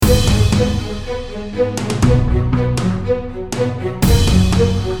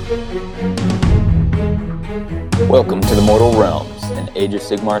Welcome to the Mortal Realms, an Age of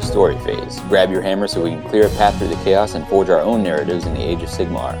Sigmar story phase. Grab your hammer so we can clear a path through the chaos and forge our own narratives in the Age of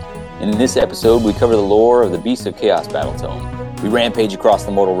Sigmar. And in this episode, we cover the lore of the Beast of Chaos Battletome. We rampage across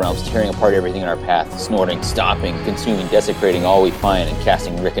the Mortal Realms, tearing apart everything in our path, snorting, stomping, consuming, desecrating all we find, and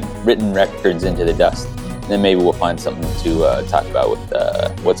casting written records into the dust. And then maybe we'll find something to talk about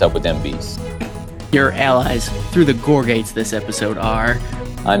with what's up with them beasts. Your allies through the gore gates this episode are...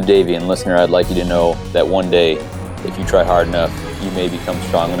 I'm Davey, and listener, I'd like you to know that one day, if you try hard enough, you may become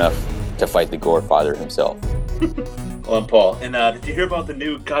strong enough to fight the Gore Father himself. Well, I'm Paul. And did you hear about the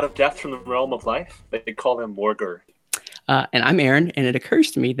new God of Death from the Realm of Life? They call him Morgur. And I'm Aaron, and it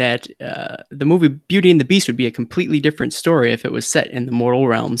occurs to me that the movie Beauty and the Beast would be a completely different story if it was set in the mortal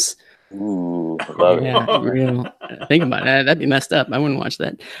realms. Ooh, love it. Yeah, think about it. That'd be messed up. I wouldn't watch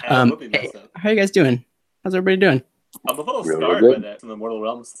that. That would be messed up. How are you guys doing? How's everybody doing? I'm a little Really scarred good. by that from the mortal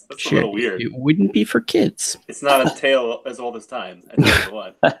realms. That's Sure, a little weird. it wouldn't be for kids. It's not a tale as old as time. I tell you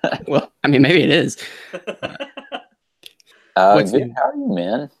what. Well, I mean, maybe it is. What's Good. new? How are you,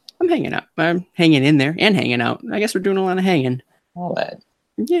 man? I'm hanging out. I'm hanging in there and hanging out. I guess we're doing a lot of hanging. All that.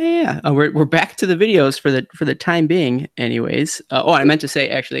 Yeah. We're back to the videos for the time being, anyways. I meant to say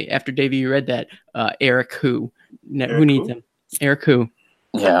actually after Davey you read that Eric who needs him? Eric who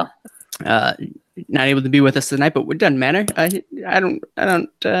Yeah. not able to be with us tonight, but it doesn't matter. I don't.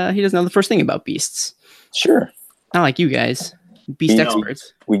 He doesn't know the first thing about beasts. Sure. Not like you guys, beast You know,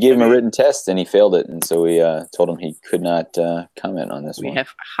 experts. We gave him a written test and he failed it, and so we told him he could not comment on this We one.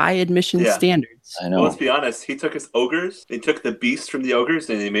 have high admission Yeah. standards. I Well, know. let's be honest. He took his ogres. They took the beasts from the ogres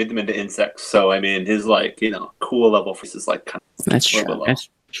and they made them into insects. So, I mean, his, cool level for this is, kind of That's a little true. bit low. That's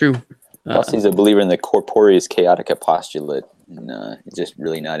true. Plus, he's a believer in the corporeus chaotica postulate, and he's just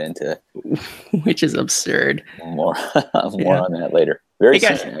really not into Which is absurd. more Yeah. on that later. Very Hey,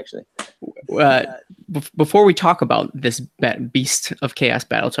 guys. soon, actually. Before we talk about this Beast of Chaos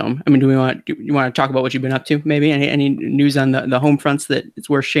Battletome, I mean, do you want to talk about what you've been up to? Maybe any news on the home fronts that it's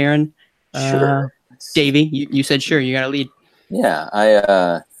worth sharing? Sure. Davey, you said sure. You got to lead. Yeah,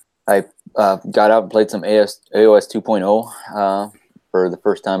 I got out and played some AOS 2.0 for the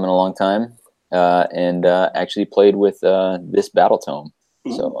first time in a long time, and actually played with this Battletome.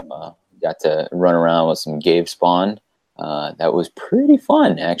 So got to run around with some Gave Spawn. That was pretty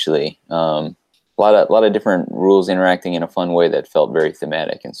fun, actually. A lot of different rules interacting in a fun way that felt very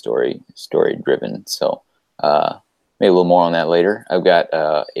thematic and story driven. So maybe a little more on that later. I've got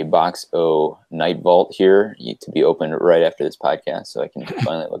a box O Night Vault here to be opened right after this podcast, so I can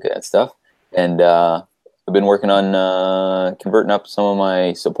finally look at that stuff. And I've been working on converting up some of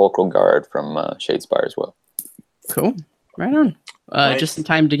my Sepulchral Guard from Shadespire as well. Cool. Right on. Nice. Just in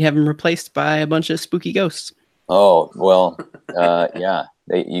time to have him replaced by a bunch of spooky ghosts. Oh well, yeah.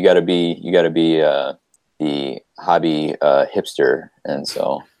 You got to be the hobby hipster, and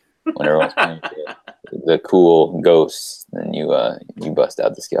so when everyone's playing the cool ghosts, then you bust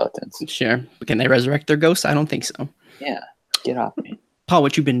out the skeletons. Sure. But can they resurrect their ghosts? I don't think so. Yeah, get off me. Paul,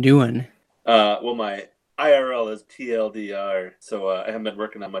 what you been doing? Well, my IRL is TLDR, so I haven't been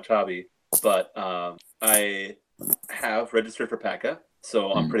working on much hobby, but I have registered for PACA,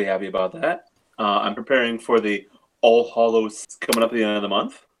 so I'm pretty happy about that. I'm preparing for the All Hallows coming up at the end of the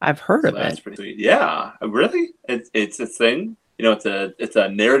month. I've heard of That's it. pretty sweet. Yeah, really? It's a thing. It's a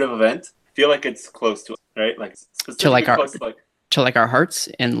narrative event. I feel like it's close to it, right? Like specifically close To like our hearts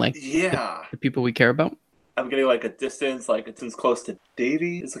and like yeah. the people we care about. I'm getting a distance close to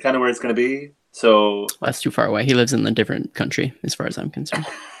Davy. It's kind of where it's going to be. So Well, that's too far away. He lives in a different country, as far as I'm concerned.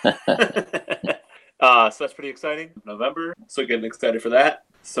 so that's pretty exciting. November, so getting excited for that.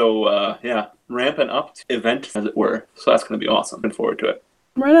 So yeah, ramping up to event as it were. So that's going to be awesome. Looking forward to it.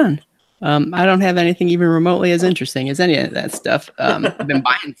 Right on. I don't have anything even remotely as interesting as any of that stuff. I've been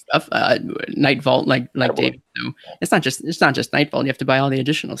buying stuff, Night Vault, like David. So it's not just Night Vault. You have to buy all the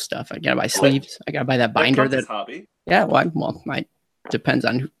additional stuff. I gotta buy sleeves. I gotta buy that binder. That hobby. Yeah, well, depends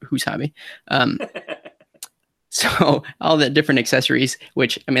on whose hobby. So all the different accessories,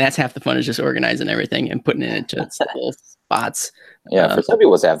 which I mean, that's half the fun is just organizing everything and putting it into its little spots. Yeah, for some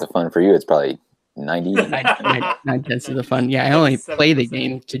people it's half the fun. For you, it's probably 90. 9/10 of the fun. Yeah, I only play the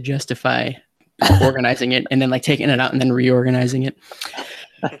game to justify organizing it and then taking it out and then reorganizing it.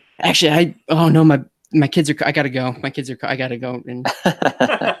 Actually, my kids are. I gotta go. I gotta go and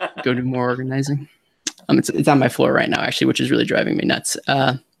go do more organizing. It's on my floor right now, actually, which is really driving me nuts.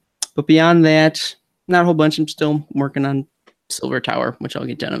 But beyond that, not a whole bunch. I'm still working on Silver Tower, which I'll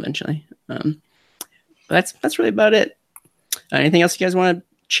get done eventually. But that's really about it. Anything else you guys want to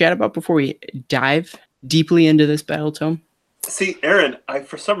chat about before we dive deeply into this Battletome? See, Aaron, I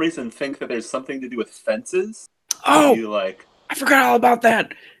for some reason think that there's something to do with fences. Oh, you like? I forgot all about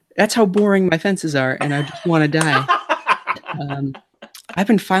that. That's how boring my fences are, and I just want to die. I've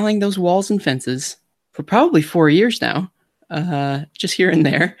been filing those walls and fences for probably 4 years now, just here and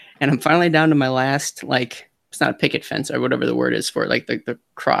there, and I'm finally down to my last, like, it's not a picket fence or whatever the word is for it, like the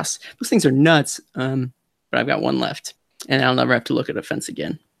cross. Those things are nuts, but I've got one left, and I'll never have to look at a fence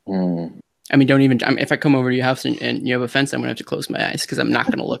again. I mean, if I come over to your house and you have a fence, I'm going to have to close my eyes because I'm not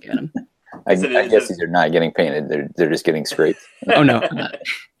going to look at them. I guess these are not getting painted. They're just getting scraped. Oh, no.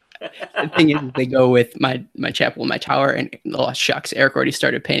 The thing is, they go with my chapel and my tower, and oh, shucks, Eric already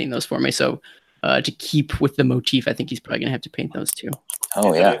started painting those for me. So to keep with the motif, I think he's probably going to have to paint those too.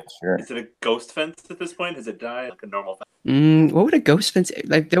 Oh, yeah, sure. Is it a ghost fence at this point? Has it died like a normal fence? What would a ghost fence,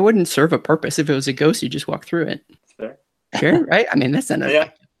 like, that wouldn't serve a purpose. If it was a ghost, you just walk through it. That's fair. Sure, right? I mean, that's not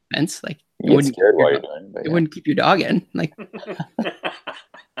a fence. Like, you get scared while you're doing it. It wouldn't keep your dog in. Like,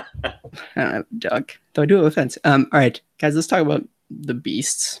 I don't have a dog, though I do have a fence. All right, guys, let's talk about the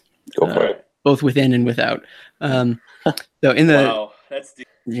beasts. Go for it. Both within and without. So in the wow, that's deep.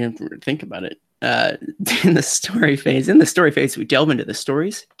 Think about it. In the story phase, we delve into the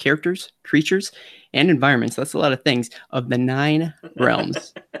stories, characters, creatures, and environments. That's a lot of things of the 9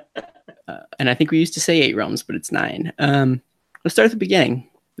 realms. And I think we used to say 8 realms, but it's 9. Let's start at the beginning.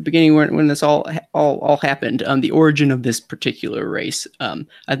 The beginning when this all happened. The origin of this particular race.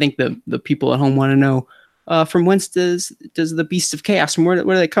 I think the people at home want to know. From whence does the beasts of chaos, from where do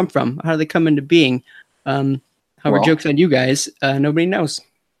they come from? How do they come into being? However, joke's on you guys. Nobody knows.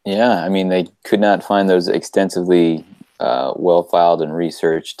 Yeah, I mean, they could not find those extensively well-filed and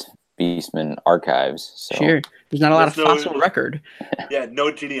researched Beastmen archives. So. Sure. There's not a lot of fossil record. Yeah,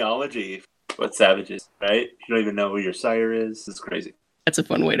 no genealogy. What savages, right? You don't even know who your sire is. It's crazy. That's a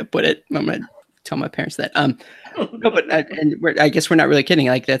fun way to put it. I'm going to tell my parents that. No, but I guess we're not really kidding.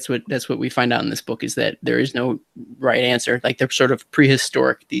 Like that's what we find out in this book is that there is no right answer. Like they're sort of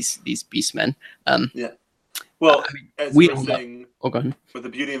prehistoric. These beastmen. Yeah. Well, I mean, as we were saying, go ahead. With the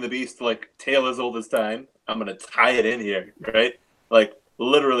Beauty and the Beast, like tale as old as time. I'm gonna tie it in here, right? Like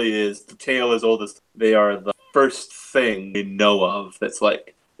literally, is the tale as old as they are the first thing we know of. That's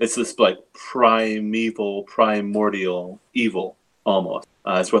like it's this like primeval, primordial evil. Almost.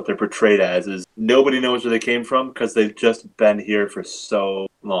 It's what they're portrayed as. Is nobody knows where they came from because they've just been here for so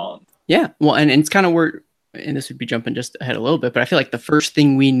long. Yeah. Well, and it's kind of where, and this would be jumping just ahead a little bit, but I feel like the first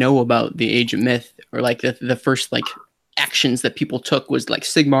thing we know about the Age of Myth, or like the first like actions that people took was like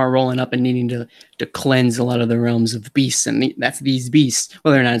Sigmar rolling up and needing to cleanse a lot of the realms of beasts, and that's these beasts.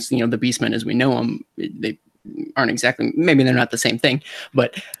 Whether or not it's the beastmen as we know them, they aren't exactly. Maybe they're not the same thing,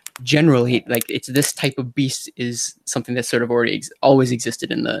 but. Generally, like it's this type of beast is something that sort of already always existed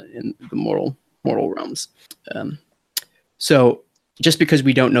in the mortal realms. So just because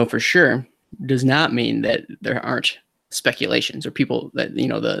we don't know for sure does not mean that there aren't speculations or people that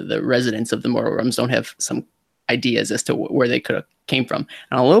the residents of the mortal realms don't have some ideas as to where they could have came from,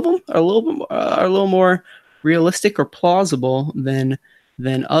 and a little more realistic or plausible than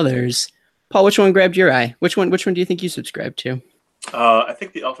others. Paul, which one grabbed your eye? Which one do you think you subscribe to? I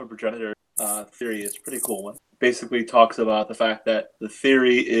think the alpha progenitor theory is a pretty cool one. Basically talks about the fact that the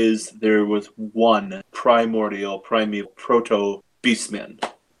theory is there was one primeval proto beastman,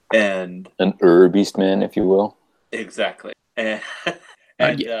 and an beastman, if you will. Exactly. And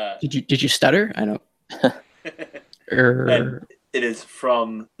did you stutter? I don't. And it is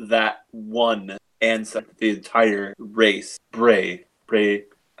from that one ancestor, the entire race, Great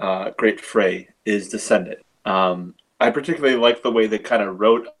Frey, is descended. I particularly like the way they kind of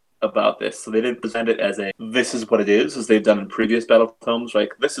wrote about this. So they didn't present it as this is what it is, as they've done in previous Battletomes.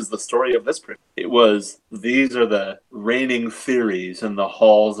 Like, this is the story of this person. It was, these are the reigning theories in the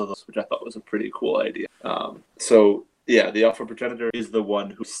halls of those, which I thought was a pretty cool idea. So, yeah, the Alpha Progenitor is the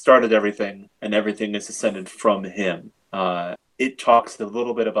one who started everything, and everything is descended from him. It talks a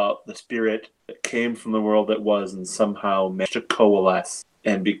little bit about the spirit that came from the world that was and somehow managed to coalesce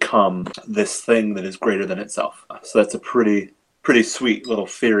and become this thing that is greater than itself. So that's a pretty sweet little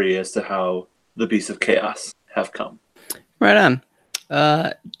theory as to how the Beasts of Chaos have come. Right on.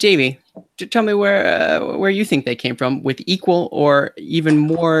 Davey, tell me where you think they came from with equal or even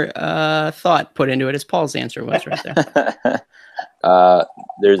more thought put into it as Paul's answer was right there.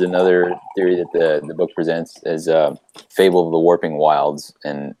 There's another theory that the book presents as Fable of the Warping Wilds,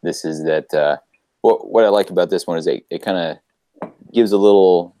 and this is that what I like about this one is it kind of gives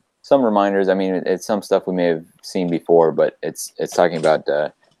some reminders. I mean, it's some stuff we may have seen before, but it's talking about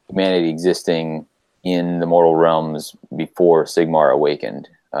humanity existing in the mortal realms before Sigmar awakened.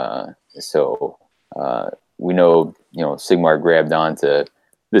 So we know, Sigmar grabbed onto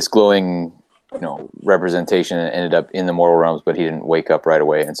this glowing representation and ended up in the mortal realms, but he didn't wake up right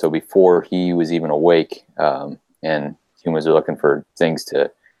away. And so before he was even awake, and humans are looking for things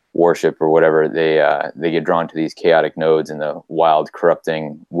to worship or whatever, they get drawn to these chaotic nodes in the wild,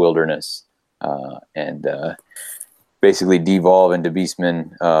 corrupting wilderness, and basically devolve into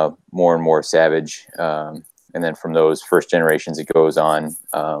beastmen, more and more savage. And then from those first generations, it goes on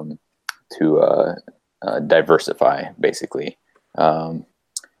to diversify, basically. And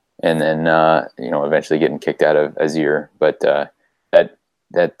then eventually getting kicked out of Azir. But that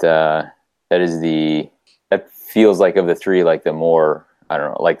feels like, of the three, like the more, I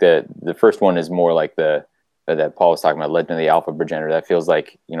don't know, like the first one is more like that Paul was talking about, Legend of the Alpha Progenitor. That feels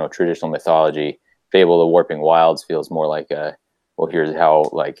like, traditional mythology. Fable the Warping Wilds feels more like here's how,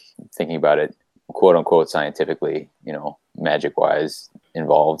 like, thinking about it, quote unquote, scientifically, magic wise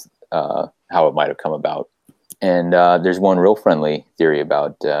involved, how it might have come about. And there's one real friendly theory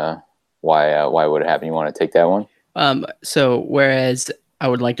about why would it happen. You want to take that one? So whereas I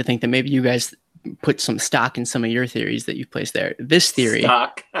would like to think that maybe you guys put some stock in some of your theories that you've placed there. This theory,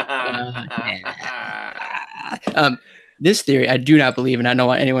 this theory, I do not believe, and I don't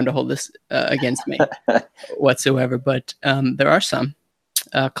want anyone to hold this against me whatsoever. But there are some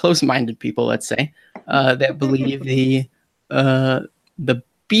close-minded people, let's say, that believe the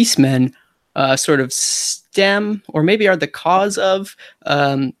Beastmen sort of stem, or maybe are the cause of,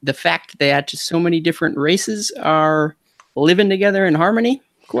 the fact that so many different races are living together in harmony,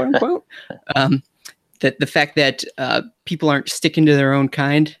 quote unquote. That the fact that people aren't sticking to their own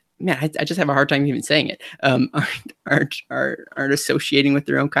kind. Man, I just have a hard time even saying it. Aren't associating with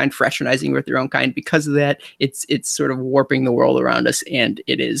their own kind, fraternizing with their own kind. Because of that, it's sort of warping the world around us, and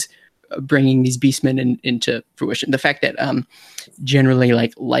it is bringing these beastmen into fruition. The fact that generally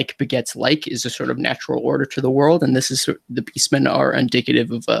like begets like is a sort of natural order to the world, and this is the beastmen are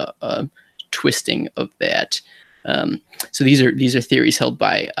indicative of a twisting of that. So these are theories held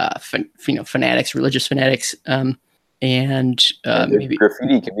by fanatics, religious fanatics. And maybe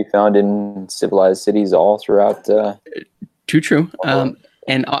graffiti can be found in civilized cities all throughout. Too true.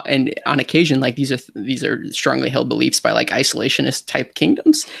 And on occasion, like these are strongly held beliefs by like isolationist type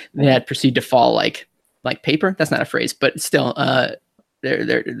kingdoms that proceed to fall like paper. That's not a phrase, but still,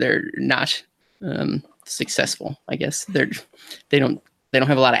 they're not successful. I guess they don't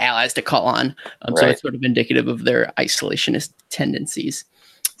have a lot of allies to call on. So it's sort of indicative of their isolationist tendencies.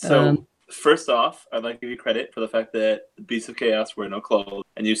 So. First off, I'd like to give you credit for the fact that the Beasts of Chaos wear no clothes,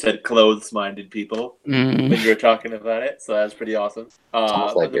 and you said clothes-minded people when you were talking about it, so that's pretty awesome.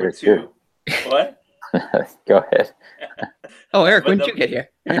 Sounds like number two, what? Go ahead. Oh, Eric, when did you get here?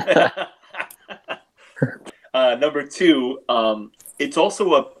 Number two, it's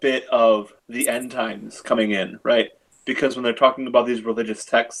also a bit of the end times coming in, right? Because when they're talking about these religious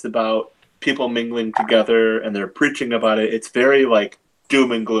texts about people mingling together and they're preaching about it, it's very like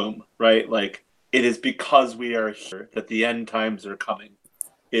doom and gloom, right? Like, it is because we are here that the end times are coming.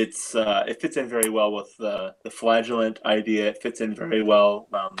 It fits in very well with the flagellant idea. It fits in very well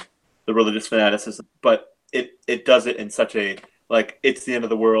the religious fanaticism, but it does it in such a like it's the end of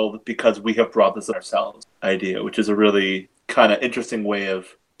the world because we have brought this ourselves idea, which is a really kind of interesting way of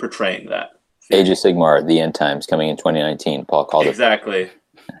portraying that. Age of Sigmar, the end times coming in 2019. Paul called exactly.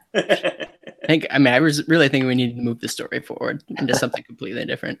 I was really thinking we needed to move the story forward into something completely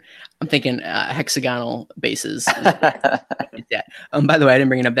different. I'm thinking hexagonal bases. By the way, I didn't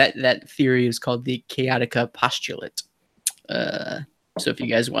bring it up. That theory is called the Chaotica postulate. So if you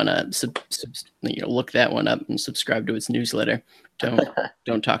guys want to look that one up and subscribe to its newsletter,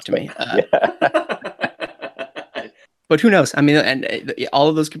 don't talk to me. But who knows? I mean, and all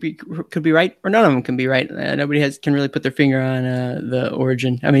of those could be right, or none of them can be right. Nobody can really put their finger on the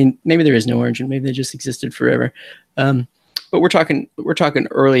origin. I mean, maybe there is no origin. Maybe they just existed forever. But we're talking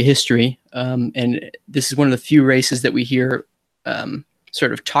early history, and this is one of the few races that we hear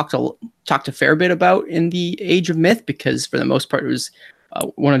sort of talked a fair bit about in the Age of Myth, because for the most part it was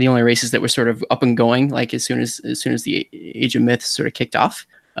one of the only races that was sort of up and going. Like as soon as the Age of Myth sort of kicked off.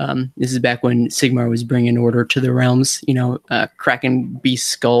 This is back when Sigmar was bringing order to the realms, cracking beast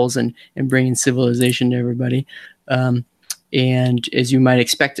skulls and bringing civilization to everybody. And as you might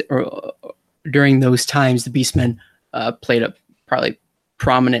expect, during those times, the Beastmen played a probably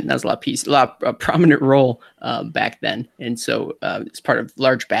prominent, not a prominent role back then. And so it's part of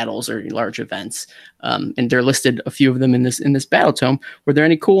large battles or large events. And they're listed, a few of them in this Battletome. Were there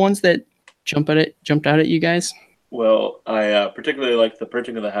any cool ones that jumped out at you guys? Well, I particularly like the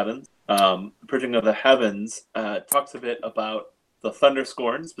Purging of the Heavens. Purging of the Heavens talks a bit about the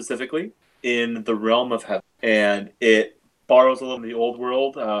Thunderscorn specifically in the realm of heaven, and it borrows a little from the old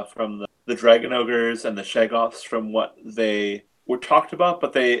world from the the Dragon Ogres and the Shaggoths from what they were talked about,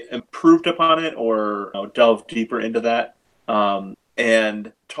 but they improved upon it or delved deeper into that.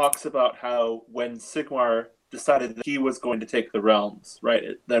 And talks about how when Sigmar decided that he was going to take the realms, right?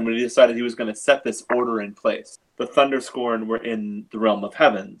 Then when he decided he was going to set this order in place, the Thunderscorn were in the realm of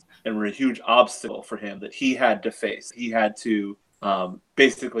heaven and were a huge obstacle for him that he had to face. He had to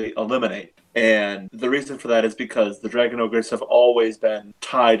basically eliminate. And the reason for that is because the Dragon Ogres have always been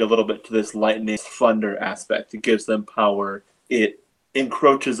tied a little bit to this lightning thunder aspect. It gives them power. It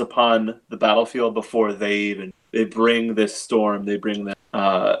encroaches upon the battlefield before they bring this storm. They bring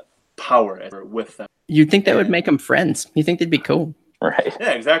that power with them. You'd think that would make them friends. You think they'd be cool. Right.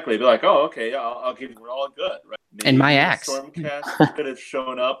 Yeah, exactly. Be like, oh, okay, yeah, I'll give you. We're all good, right? Maybe and my axe. Stormcast could have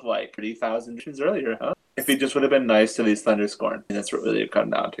shown up like 30,000 missions earlier, huh? If he just would have been nice to these Thunderscorn, and that's what really it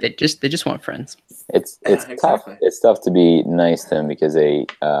comes down to. They just want friends. It's exactly. tough. It's tough to be nice to them because they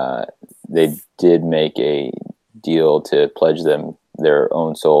did make a deal to pledge them their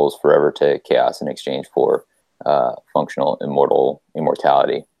own souls forever to chaos in exchange for functional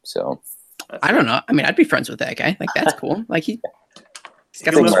immortality. So I don't know. I mean, I'd be friends with that guy. Like, that's cool. Like he's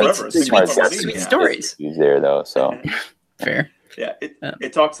got some sweet stories. He's there though, so fair. Yeah,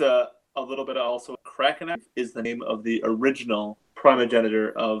 it talks a little bit also. Kraken is the name of the original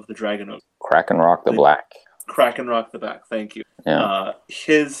primogenitor of the Dragon Ogre. Krakenrock the Black. Krakenrock the Black. Thank you. Yeah.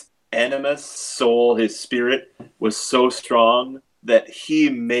 His animus soul, his spirit was so strong that he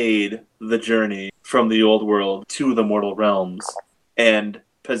made the journey from the old world to the mortal realms and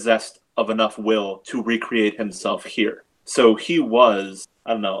possessed of enough will to recreate himself here. So he was,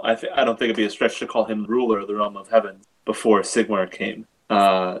 I don't know, I don't think it'd be a stretch to call him ruler of the realm of heaven before Sigmar came.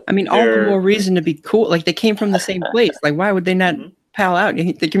 I mean, all the more reason to be cool. Like, they came from the same place. Like, why would they not pal out?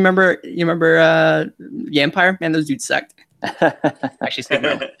 You remember the Empire? Man, those dudes sucked. Actually,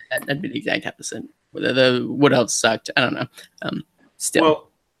 Sigmar, that'd be the exact opposite. What else sucked? I don't know. Still.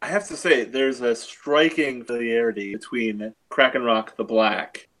 Well, I have to say, there's a striking familiarity between Krakenrock the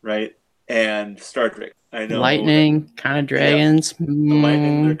Black, right, and Star Drake. I know lightning, kind of dragons. Yeah, the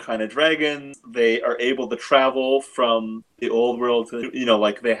lightning, they're kind of dragons. They are able to travel from the old world to,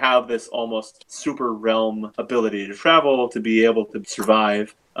 like they have this almost super realm ability to travel, to be able to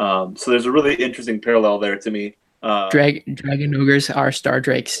survive. So there's a really interesting parallel there to me. Dragon Ogres are Star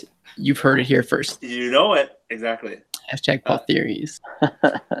Drakes. You've heard it here first. You know it. Exactly. Hashtag Paul Theories.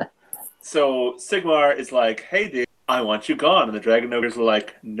 So Sigmar is like, hey, dude, I want you gone. And the Dragon Ogres are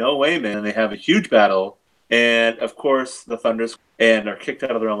like, no way, man. And they have a huge battle. And, of course, the Thunders are kicked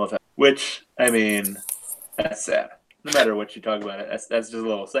out of the realm of heaven. Which, I mean, that's sad. No matter what you talk about it, that's just a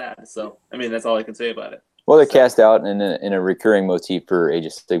little sad. So, I mean, that's all I can say about it. Well, they're cast out in a recurring motif for Age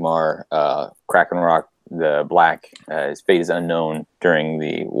of Sigmar. Krakenrock the Black, his fate is unknown during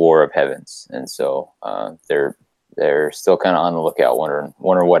the War of Heavens. And so they're still kind of on the lookout, wondering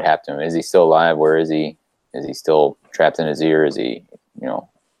what happened to him. Is he still alive? Where is he? Is he still trapped in his ear? Is he,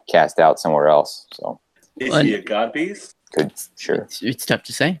 cast out somewhere else? So is he a god beast? Sure. It's tough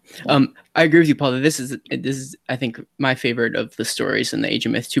to say. I agree with you, Paul. That this is I think my favorite of the stories in the Age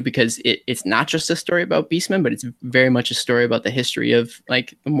of Myth too, because it's not just a story about beastmen, but it's very much a story about the history of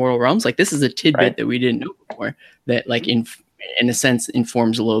like the mortal realms. Like, this is a tidbit that we didn't know before that, like, in a sense,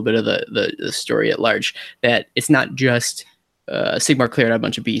 informs a little bit of the story at large. That it's not just Sigmar cleared out a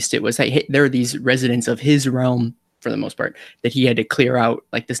bunch of beasts. It was like, hey, there are these residents of his realm, for the most part, that he had to clear out,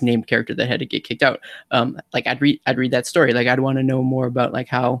 like this named character that had to get kicked out. Like, I'd read that story. Like, I'd want to know more about like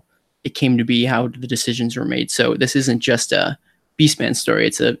how it came to be, how the decisions were made. So this isn't just a Beastman story;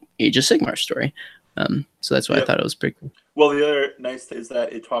 it's a Age of Sigmar story. So that's why I thought it was pretty cool. Well, the other nice thing is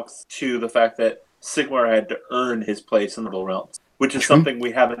that it talks to the fact that Sigmar had to earn his place in the mortal realms, which is something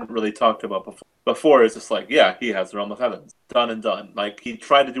we haven't really talked about before. Before, it's just like, yeah, he has the realm of heavens, done and done. Like, he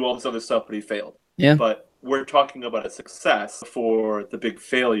tried to do all this other stuff, but he failed. Yeah, but we're talking about a success for the big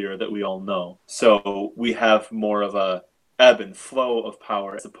failure that we all know. So we have more of a ebb and flow of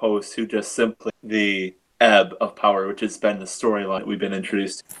power as opposed to just simply the ebb of power, which has been the storyline we've been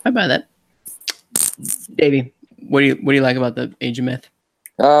introduced to. I buy that. Davey, what do you like about the Age of Myth?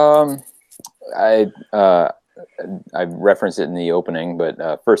 I referenced it in the opening,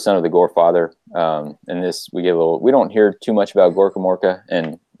 but first son of the Gorefather. And this we don't hear too much about Gorka Morka,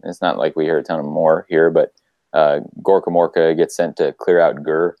 and it's not like we hear a ton more here, but Gorka Morka gets sent to clear out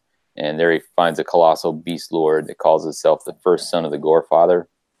Gur, and there he finds a colossal beast lord that calls itself the first son of the Gorefather,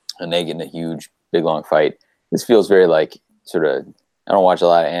 and they get in a huge, big, long fight. This feels very like sort of, I don't watch a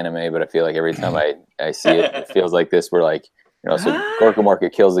lot of anime, but I feel like every time I see it, it feels like this, where like, so Gorka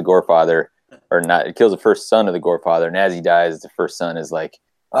Morka kills the Gorefather, or not, it kills the first son of the Gorefather, and as he dies, the first son is like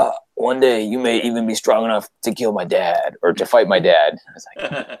one day you may even be strong enough to kill my dad or to fight my dad. I was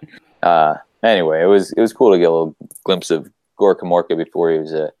like, anyway, it was cool to get a little glimpse of Gorka Morka before he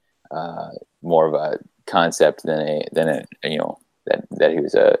was a more of a concept than a that he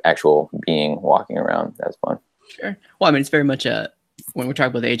was a actual being walking around. That was fun. Sure. Well, I mean, it's very much when we're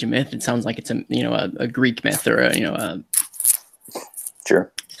talking about the Age of Myth, it sounds like it's a Greek myth or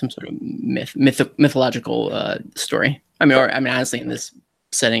Sure, some sort of mythological story. I mean, honestly, in this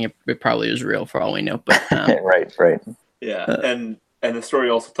setting, it probably is real for all we know. But right. Yeah, and the story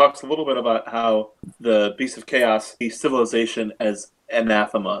also talks a little bit about how the Beasts of Chaos see civilization as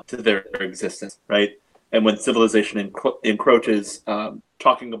anathema to their existence, right? And when civilization encroaches,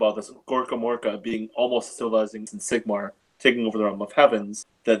 talking about this Gorka Morka being almost civilizing in Sigmar, taking over the realm of heavens,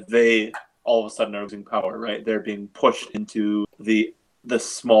 that they all of a sudden are losing power, right? They're being pushed into the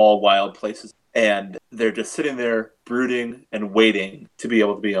small wild places, and they're just sitting there brooding and waiting to be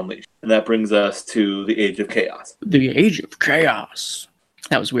able to be unleashed. And that brings us to the Age of Chaos. The Age of Chaos.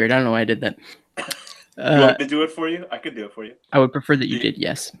 That was weird. I don't know why I did that. You want me to do it for you? I can do it for you. I would prefer that you did,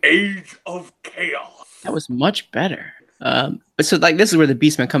 yes. Age of Chaos. That was much better. But so like this is where the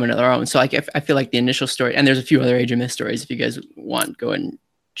Beastmen come into their own. So like I feel like the initial story, and there's a few other Age of Myth stories if you guys want, go and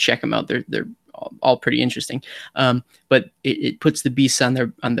check them out. They're all pretty interesting. But it puts the beasts on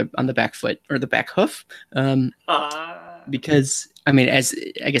the back foot or the back hoof. Because I mean, as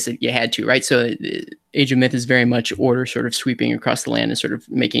I guess you had to, right? So Age of Myth is very much order sort of sweeping across the land and sort of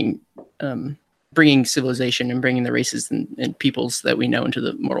making bringing civilization and bringing the races and peoples that we know into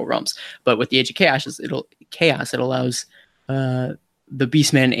the mortal realms. But with the Age of Chaos, it allows the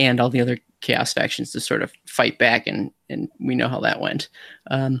Beastmen and all the other Chaos factions to sort of fight back, and we know how that went.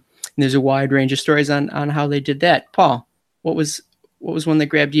 And there's a wide range of stories on how they did that. Paul, what was one that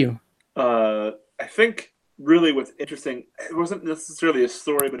grabbed you? I think really what's interesting, it wasn't necessarily a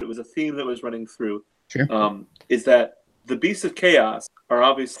story, but it was a theme that was running through. Sure. Is that the Beasts of Chaos are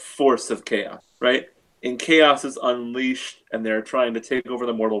obvious force of chaos, right? And chaos is unleashed, and they're trying to take over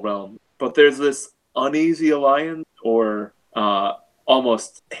the mortal realm. But there's this uneasy alliance, or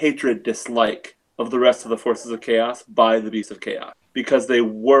almost hatred, dislike of the rest of the forces of chaos by the Beasts of Chaos, because they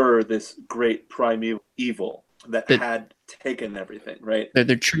were this great primeval evil that had taken everything, right?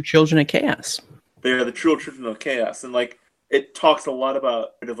 They're true children of chaos. They are the true children of chaos, and like it talks a lot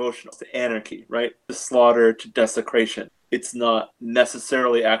about devotion to anarchy, right? To slaughter, to desecration. It's not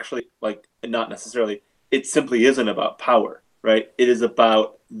necessarily it simply isn't about power, right? It is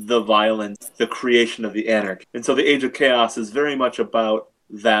about the violence, the creation of the anarchy. And so the Age of Chaos is very much about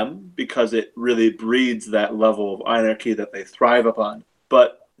them, because it really breeds that level of anarchy that they thrive upon.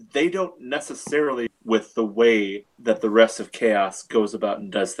 But they don't necessarily with the way that the rest of Chaos goes about and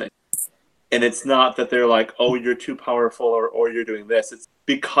does things. And it's not that they're like, oh, you're too powerful or you're doing this. It's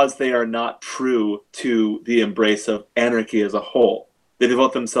because they are not true to the embrace of anarchy as a whole. They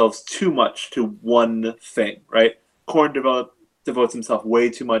devote themselves too much to one thing, right? Korn devotes himself way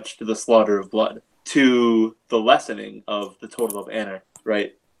too much to the slaughter of blood, to the lessening of the total of anarchy,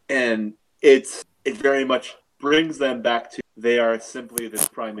 right? And it very much brings them back to they are simply this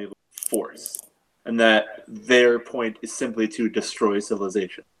primeval force. And that their point is simply to destroy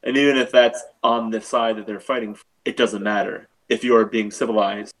civilization. And even if that's on the side that they're fighting, it doesn't matter. If you're being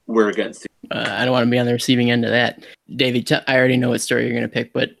civilized, we're against you. I don't want to be on the receiving end of that. David, I already know what story you're going to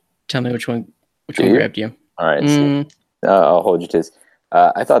pick, but tell me which one grabbed you. All right. So, I'll hold you to this.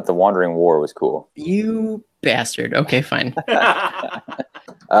 I thought The Wandering War was cool. You bastard. Okay, fine.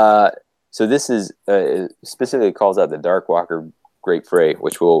 So this is specifically calls out the Darkwalker Great Fray,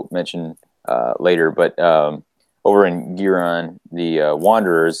 which we'll mention later, but over in Giron, the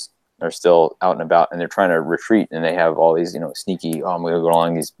Wanderers are still out and about, and they're trying to retreat, and they have all these, sneaky, I'm going to go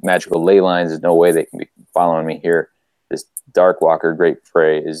along these magical ley lines. There's no way they can be following me here. This Darkwalker Great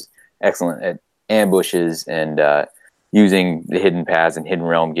Fray is excellent at ambushes and using the hidden paths and hidden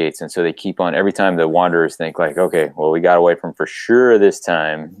realm gates, and so they keep on. Every time the Wanderers think like, okay, well, we got away from for sure this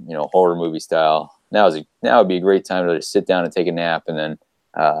time, horror movie style. Now would be a great time to just sit down and take a nap, and then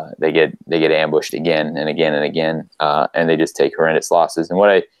they get ambushed again and again and again, and they just take horrendous losses. And what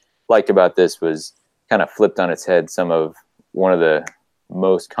I liked about this was kind of flipped on its head one of the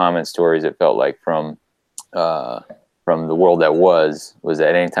most common stories, it felt like, from the world that was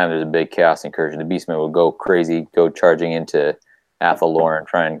that anytime there's a big chaos incursion, the Beastmen would go crazy, go charging into Athalor and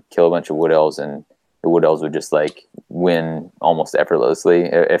try and kill a bunch of wood elves, and the wood elves would just like win almost effortlessly.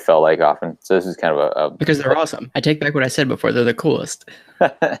 It felt like often. So this is kind of a because they're awesome. I take back what I said before. They're the coolest.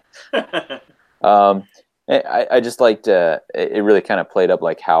 I just liked it really kind of played up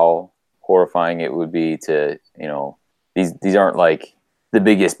like how horrifying it would be to these aren't like the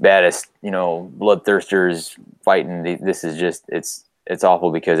biggest, baddest, bloodthirsters fighting. This is just it's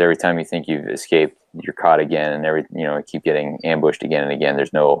awful because every time you think you've escaped, you're caught again, and you keep getting ambushed again and again.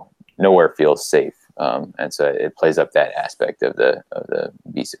 There's nowhere feels safe, and so it plays up that aspect of the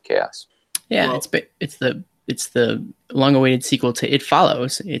Beast of Chaos. Yeah, well, it's the long-awaited sequel to It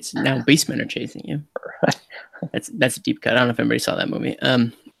Follows. It's now Beastmen are chasing you. That's a deep cut. I don't know if anybody saw that movie.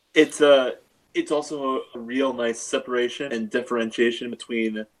 It's also a real nice separation and differentiation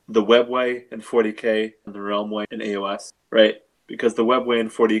between the Webway and 40K and the Realmway and AOS, right? Because the Webway and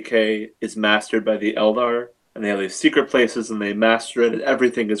 40K is mastered by the Eldar, and they have these secret places, and they master it, and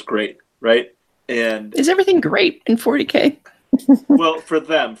everything is great, right? And is everything great in 40K? Well, for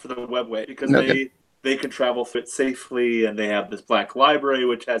them, for the Webway, because they can travel through it safely, and they have this black library,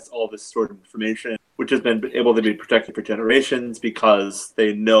 which has all this sort of information, which has been able to be protected for generations because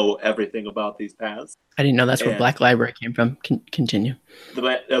they know everything about these paths. I didn't know that's where Black Library came from. Continue.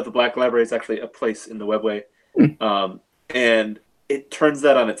 The Black Library is actually a place in the Webway. And it turns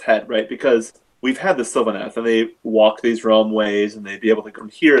that on its head, right? Because we've had the Sylvaneth, and they walk these realm ways, and they'd be able to come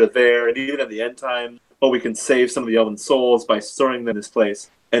here to there, and even at the end time, we can save some of the elven souls by storing them in this place.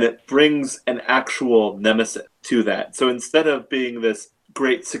 And it brings an actual nemesis to that. So instead of being this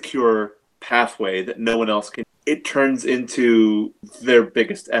great, secure pathway that no one else can, it turns into their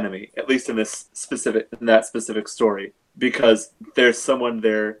biggest enemy, at least in that specific story, because there's someone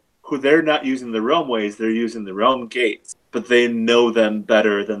there who they're not using the realm ways, they're using the realm gates, but they know them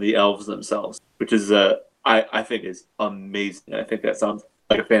better than the elves themselves, which is I think is amazing. I think that sounds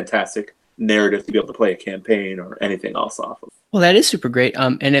like a fantastic narrative to be able to play a campaign or anything else off of. Well, that is super great.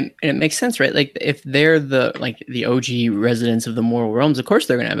 And it makes sense, right? Like if they're the OG residents of the Mortal Realms, of course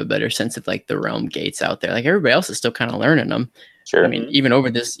they're gonna have a better sense of like the realm gates out there. Like everybody else is still kind of learning them. Sure. I mean, even over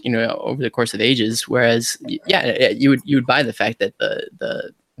this, over the course of ages. Whereas, yeah, you would buy the fact that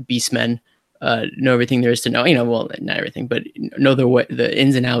the Beastmen know everything there is to know. Well, not everything, but know the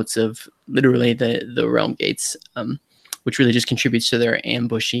ins and outs of literally the realm gates, which really just contributes to their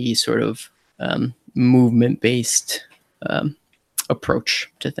ambushy sort of movement-based approach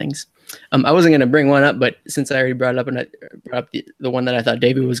to things. I wasn't going to bring one up, but since I already brought it up and I brought up the one that I thought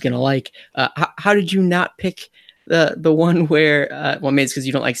David was going to like, how did you not pick the one where, well, maybe it's because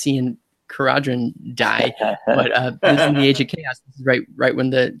you don't like seeing Caradhran die, but this is in the Age of Chaos. This is right when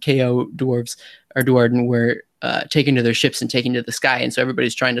the KO dwarves or Duarden were taken to their ships and taken to the sky, and so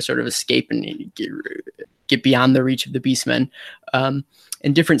everybody's trying to sort of escape and get beyond the reach of the Beastmen. And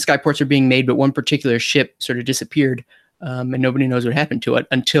different skyports are being made, but one particular ship sort of disappeared, and nobody knows what happened to it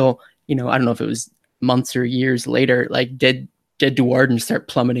until, I don't know if it was months or years later, like dead Duarden start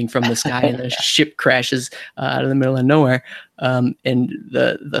plummeting from the sky, and the ship crashes out of the middle of nowhere. And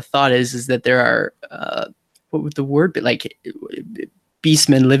the thought is that there are what would the word be, like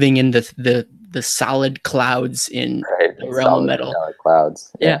beastmen living in the solid clouds in the realm of metal.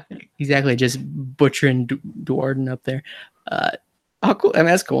 Clouds. Yeah, exactly. Just butchering Duarden up there. Oh, cool. I mean,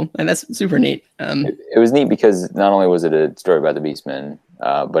 that's cool. And that's super neat. It was neat because not only was it a story about the Beastmen,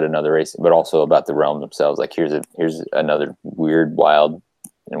 but another race, but also about the realm themselves. Like here's another weird, wild,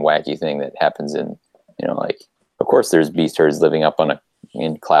 and wacky thing that happens in, like, of course there's beast herds living up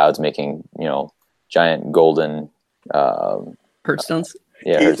in clouds making, giant golden Herdstones.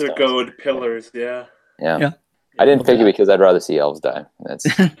 Yeah, Ether goad pillars. Yeah. I didn't pick it because I'd rather see elves die.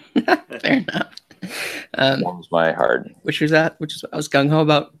 That's fair enough. Warms my heart. Which was I was gung ho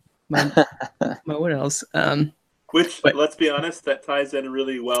about my what else? But let's be honest, that ties in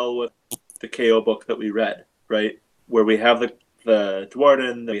really well with the KO book that we read, right? Where we have the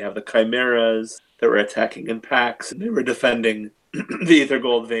Duarden, we have the Chimeras that were attacking in packs, and they were defending the Ether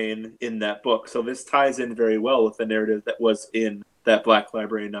Gold Vein in that book. So this ties in very well with the narrative that was in that Black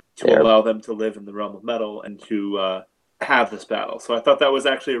Library to allow them to live in the realm of metal and to have this battle. So I thought that was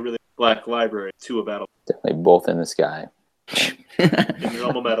actually a really Black Library to a battle. Definitely both in the sky. In the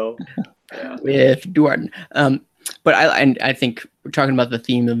realm of metal. Yeah. With Duarden. But I think we're talking about the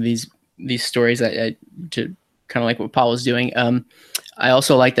theme of these stories. I to kind of like what Paul was doing. I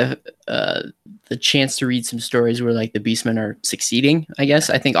also like the chance to read some stories where like the Beastmen are succeeding. I guess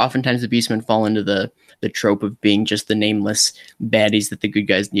I think oftentimes the Beastmen fall into the trope of being just the nameless baddies that the good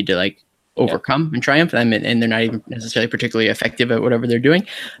guys need to like overcome and triumph them, and they're not even necessarily particularly effective at whatever they're doing.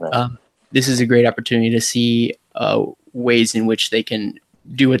 Right. This is a great opportunity to see ways in which they can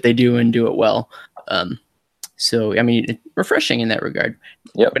do what they do and do it well. So, I mean, it's refreshing in that regard.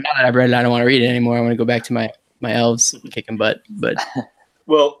 Yep. But now that I've read it, I don't want to read it anymore. I want to go back to my elves kicking butt. But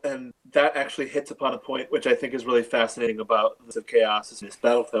well, and that actually hits upon a point which I think is really fascinating about this of Chaos and this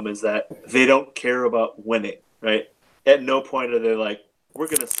Battletome is that they don't care about winning, right? At no point are they like, we're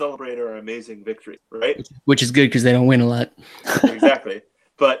going to celebrate our amazing victory, right? Which is good because they don't win a lot. Exactly.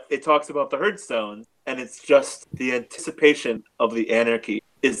 But it talks about the Herdstone, and it's just the anticipation of the anarchy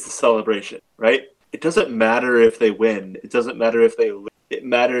is the celebration, right? It doesn't matter if they win. It doesn't matter if they lose. It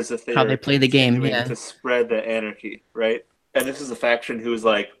matters if How they play the game, yeah. to spread the anarchy, right? And this is a faction who's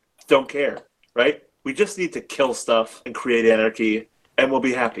like, don't care, right? We just need to kill stuff and create anarchy, and we'll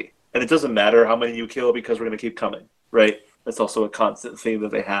be happy. And it doesn't matter how many you kill because we're going to keep coming, right? That's also a constant theme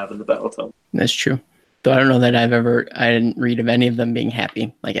that they have in the Battletome. That's true. Though I don't know that I didn't read of any of them being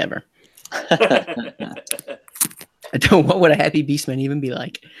happy, like ever. What would a happy beastman even be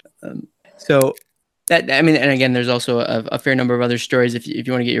like? So that, I mean, and again, there's also a fair number of other stories. If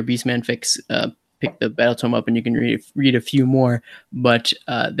you want to get your beastman fix, pick the Battletome up and you can read a few more. But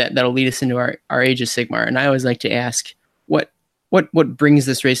that'll lead us into our Age of Sigmar. And I always like to ask, what brings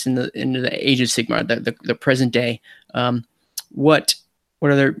this race into the Age of Sigmar, the present day? What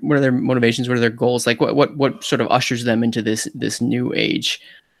are their motivations? What are their goals? Like what sort of ushers them into this new age?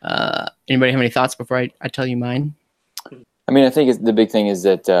 Anybody have any thoughts before I tell you mine? I mean, I think the big thing is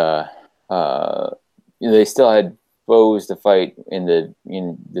that they still had foes to fight in the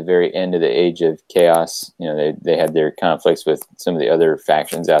very end of the Age of Chaos. They had their conflicts with some of the other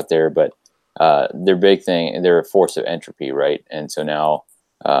factions out there, but their big thing, they're a force of entropy, right? And so now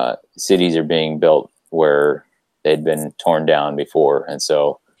cities are being built where they'd been torn down before, and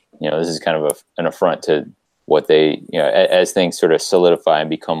so this is kind of an affront to what they, as things sort of solidify and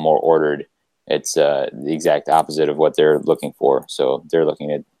become more ordered. It's the exact opposite of what they're looking for. So they're looking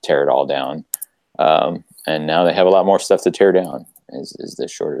to tear it all down, and now they have a lot more stuff to tear down. Is the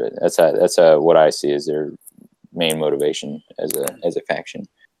short of it. That's what I see as their main motivation as a faction.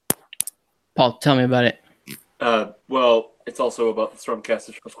 Paul, tell me about it. Well, it's also about the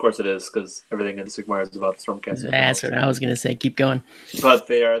Stormcast. Of course it is, because everything in Sigmar is about the Stormcast. That's what I was going to say. Keep going. But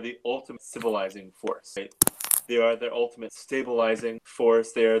they are the ultimate civilizing force, right? They are the ultimate stabilizing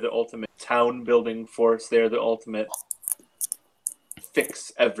force. They are the ultimate town-building force. They are the ultimate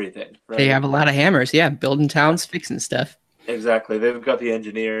fix everything, right? They have a lot of hammers, yeah, building towns, fixing stuff. Exactly. They've got the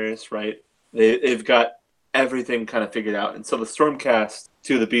engineers, right? They've got everything kind of figured out. And so the Stormcast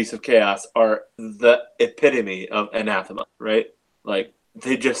to the Beasts of Chaos are the epitome of anathema, right? Like,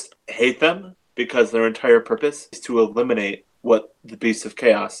 they just hate them because their entire purpose is to eliminate what the Beasts of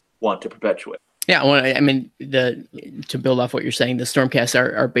Chaos want to perpetuate. Yeah, well, I mean, to build off what you're saying, the Stormcasts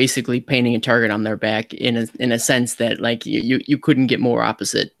are basically painting a target on their back in a sense that, like, you couldn't get more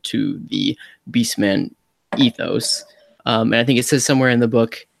opposite to the Beastman ethos. And I think it says somewhere in the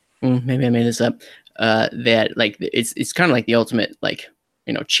book, maybe I made this up, that like it's kind of like the ultimate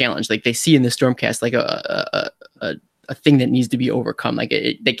challenge. Like they see in the Stormcast like a thing that needs to be overcome. Like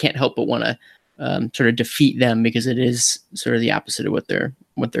they can't help but want to sort of defeat them because it is sort of the opposite of what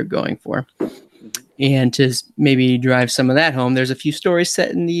they're going for. And to maybe drive some of that home, there's a few stories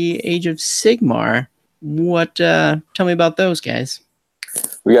set in the Age of Sigmar. Tell me about those, guys.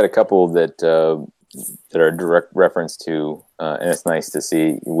 We got a couple that are a direct reference to, and it's nice to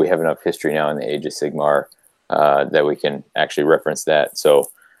see we have enough history now in the Age of Sigmar that we can actually reference that. So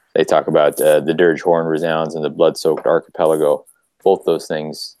they talk about the Dirge Horn resounds and the blood-soaked archipelago. Both those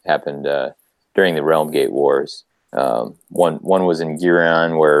things happened during the Realm Gate Wars. One was in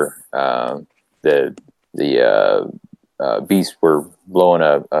Giron, where the beasts were blowing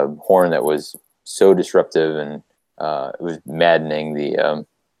a horn that was so disruptive, and it was maddening the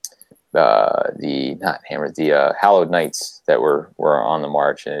Hallowed Knights that were on the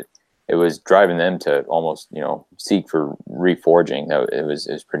march, and it was driving them to almost seek for reforging. It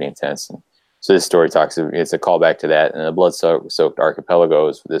was pretty intense. And so this story it's a callback to that, and the blood-soaked archipelago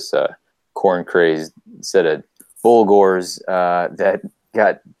is this corn-crazed set of Bulgors that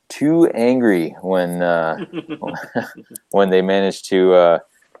got too angry when when they managed to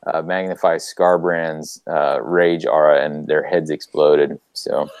magnify Scarbrand's rage aura, and their heads exploded.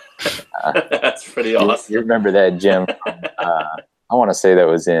 So that's pretty awesome. You remember that, Jim? I want to say that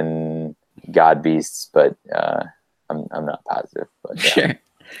was in God Beasts, but I'm not positive. But, Sure.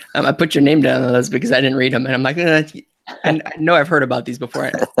 I put your name down on those because I didn't read them, and I'm like, I know I've heard about these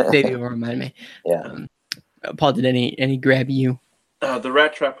before. Maybe will remind me. Yeah. Paul, did any grab you? The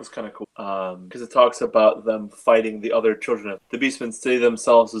rat trap was kind of cool because it talks about them fighting the other children. The Beastmen see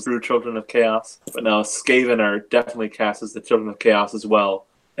themselves as true children of chaos, but now Skaven are definitely cast as the children of chaos as well,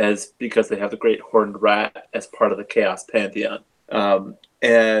 as because they have the great horned rat as part of the chaos pantheon.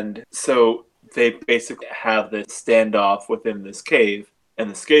 And so they basically have this standoff within this cave, and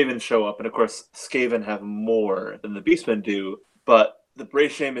the Skaven show up, and of course Skaven have more than the Beastmen do, but the Bray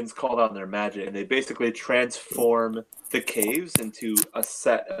Shamans called on their magic, and they basically transform the caves into a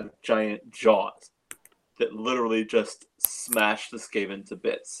set of giant jaws that literally just smash the Skaven to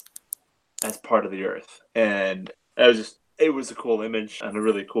bits as part of the earth. And it was a cool image and a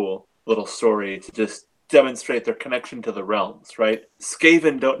really cool little story to just demonstrate their connection to the realms, right?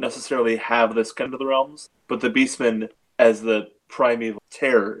 Skaven don't necessarily have this kind of the realms, but the Beastmen, as the primeval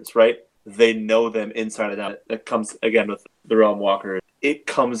terrors, right? They know them inside and out. That comes again with the Realm Walker. It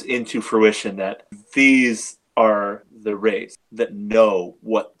comes into fruition that these are the race that know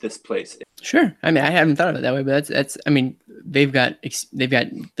what this place is. Sure. I mean, I haven't thought of it that way, but that's. I mean, they've got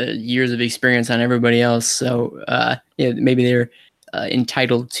the years of experience on everybody else, so yeah, maybe they're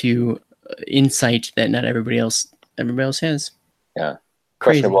entitled to insight that not everybody else has. Yeah.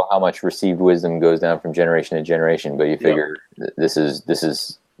 Crazy. Questionable how much received wisdom goes down from generation to generation, but you figure this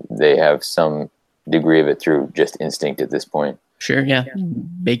is they have some degree of it through just instinct at this point. Sure, yeah.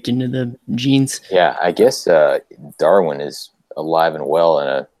 Baked into the genes. Yeah, I guess Darwin is alive and well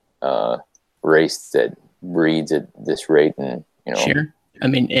in a race that breeds at this rate, and Sure. I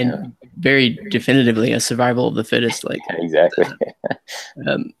mean, and very definitively a survival of the fittest. Like exactly.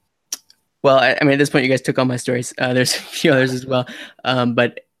 Well, I mean, at this point, you guys took all my stories. There's a few others as well,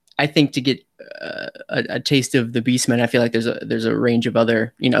 but I think to get a taste of the Beastmen, I feel like there's a range of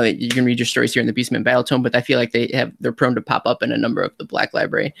other. You can read your stories here in the Beastmen Battletome, but I feel like they're prone to pop up in a number of the Black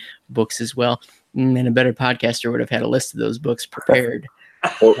Library books as well. And a better podcaster would have had a list of those books prepared.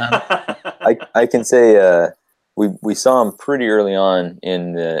 Well, I can say we saw him pretty early on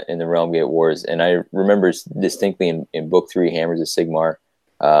in the Realm Gate Wars, and I remember distinctly in Book 3, Hammers of Sigmar.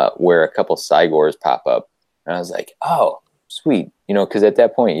 Where a couple Cygors pop up, and I was like, "Oh, sweet," because at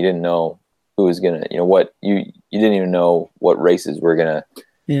that point you didn't know who was gonna, what you didn't even know what races were gonna,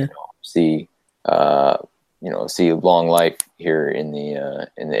 see, see long life here in the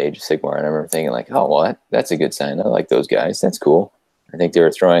Age of Sigmar. And I remember thinking like, "Oh, well, that's a good sign. I like those guys. That's cool." I think they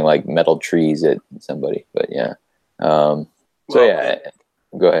were throwing like metal trees at somebody, but yeah. Go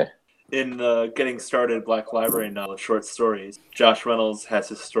ahead. In Getting Started Black Library novel short stories, Josh Reynolds has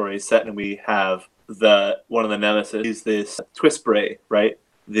his story set, and we have one of the nemesis is this Twistbray, right?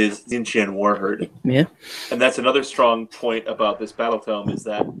 This Zinchian warherd. Yeah. And that's another strong point about this Battletome is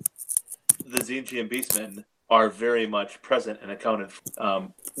that the Zinchian Beastmen are very much present and accounted for.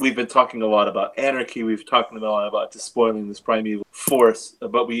 We've been talking a lot about anarchy. We've talked a lot about despoiling this primeval force.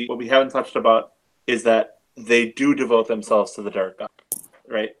 But what we haven't touched about is that they do devote themselves to the Dark God,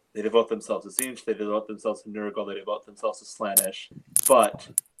 right? They devote themselves to Zinch, they devote themselves to Nurgle, they devote themselves to Slaanesh. But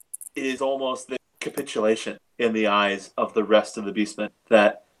it is almost the capitulation in the eyes of the rest of the Beastmen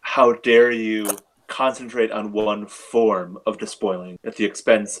that how dare you concentrate on one form of despoiling at the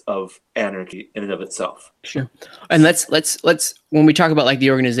expense of anarchy in and of itself. Sure. And let's when we talk about like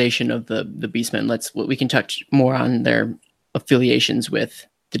the organization of the Beastmen, we can touch more on their affiliations with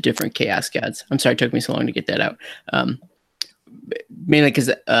the different Chaos Gods. I'm sorry it took me so long to get that out. Mainly because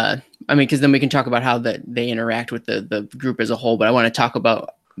then we can talk about how they interact with the group as a whole. But I want to talk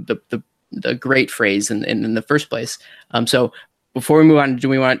about the great phrase in the first place. So before we move on,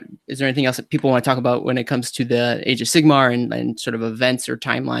 is there anything else that people want to talk about when it comes to the Age of Sigmar and sort of events or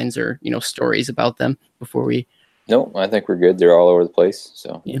timelines or stories about them before we? No, I think we're good. They're all over the place.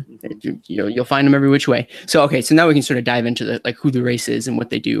 So yeah, you'll find them every which way. So okay, so now we can sort of dive into who the race is and what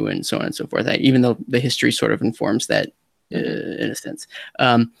they do and so on and so forth. Even though the history sort of informs that. In a sense,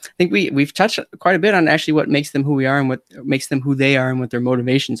 I think we've touched quite a bit on actually what makes them who we are and what makes them who they are and what their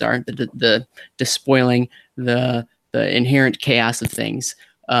motivations are. The despoiling, the inherent chaos of things.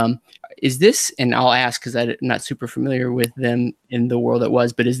 Is this? And I'll ask because I'm not super familiar with them in the world that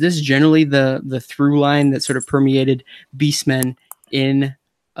was. But is this generally the through line that sort of permeated Beastmen in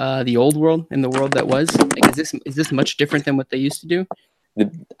the old world, in the world that was? Like, is this much different than what they used to do?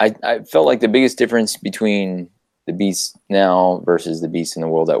 I felt like the biggest difference between the beast now versus the beast in the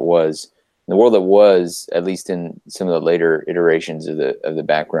world that was. In the world that was, at least in some of the later iterations of the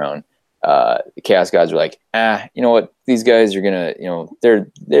background, the Chaos Gods were like, you know what? These guys are gonna,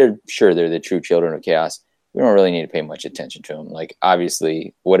 they're sure they're the true children of Chaos. We don't really need to pay much attention to them. Like,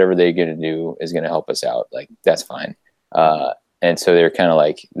 obviously, whatever they're gonna do is gonna help us out. Like, that's fine. And so they're kind of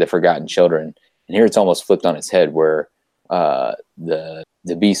like the forgotten children. And here it's almost flipped on its head, where the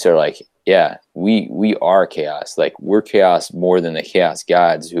beasts are like, yeah, we are chaos. Like, we're chaos more than the Chaos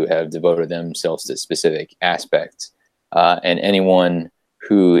Gods who have devoted themselves to specific aspects. And anyone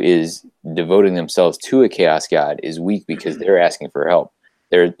who is devoting themselves to a Chaos God is weak because they're asking for help.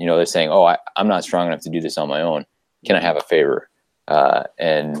 They're saying, oh, I'm not strong enough to do this on my own. Can I have a favor?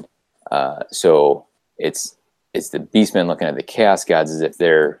 So it's it's the Beastmen looking at the Chaos Gods as if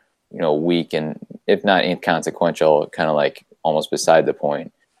they're, weak and if not inconsequential, kind of like almost beside the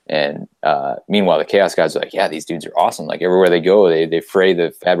point. And meanwhile, the Chaos Gods are like, yeah, these dudes are awesome. Like everywhere they go, they fray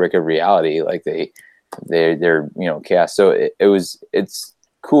the fabric of reality. Like they're chaos. So it's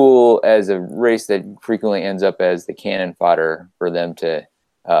cool as a race that frequently ends up as the cannon fodder for them to,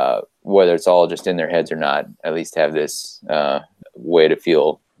 whether it's all just in their heads or not, at least have this way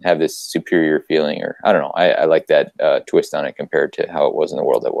to have this superior feeling, or I don't know. I like that twist on it compared to how it was in the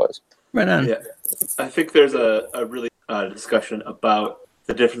world that was. Right on. Yeah, I think there's a really discussion about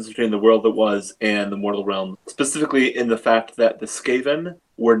the difference between the world that was and the mortal realm, specifically in the fact that the Skaven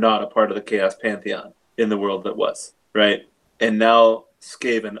were not a part of the Chaos Pantheon in the world that was, right? And now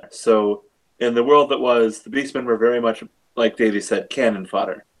Skaven. So in the world that was, the Beastmen were very much, like Davey said, cannon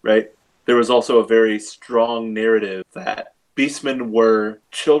fodder, right? There was also a very strong narrative that Beastmen were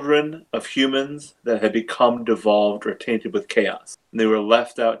children of humans that had become devolved or tainted with chaos. And they were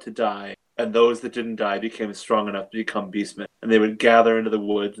left out to die, and those that didn't die became strong enough to become Beastmen. And they would gather into the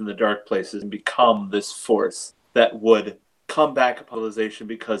woods and the dark places and become this force that would come back upon civilization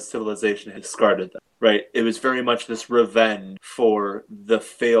because civilization had discarded them, right? It was very much this revenge for the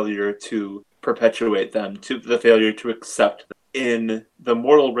failure to perpetuate them, to the failure to accept them. In the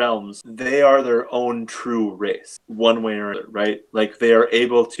mortal realms, they are their own true race, one way or another, right? Like they are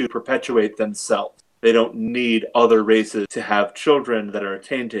able to perpetuate themselves. They don't need other races to have children that are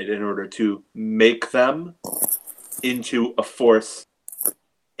tainted in order to make them into a force.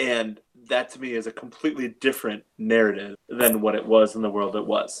 And that to me is a completely different narrative than what it was in the world that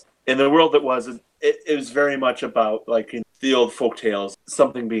was. In the world that was, it was very much about, like in the old folk tales,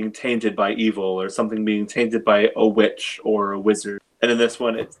 something being tainted by evil or something being tainted by a witch or a wizard. And in this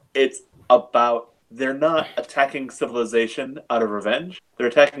one, it's about, they're not attacking civilization out of revenge. They're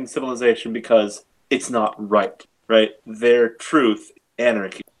attacking civilization because it's not right? Their truth,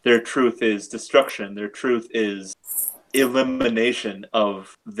 anarchy. Their truth is destruction. Their truth is elimination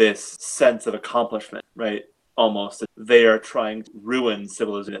of this sense of accomplishment, right? Almost. They are trying to ruin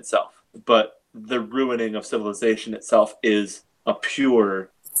civilization itself. But the ruining of civilization itself is a pure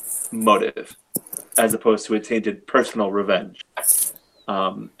motive, as opposed to a tainted personal revenge.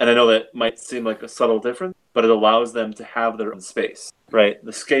 And I know that might seem like a subtle difference, but it allows them to have their own space, right?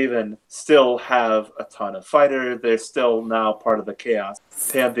 The Skaven still have a ton of fighters. They're still now part of the Chaos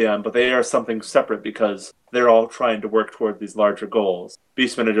Pantheon, but they are something separate because they're all trying to work toward these larger goals.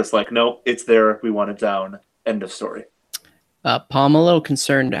 Beastmen are just like, no, it's there. We want it down. End of story. Paul, I'm a little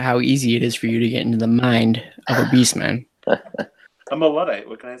concerned how easy it is for you to get into the mind of a Beastman. I'm a Luddite.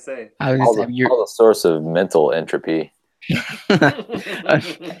 What can I say? All the source of mental entropy.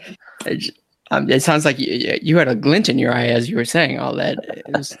 It sounds like you had a glint in your eye as you were saying all that.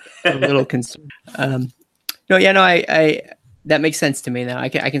 It was a little concerned. I that makes sense to me now. I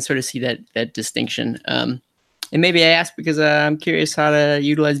can sort of see that distinction. And maybe I asked because I'm curious how to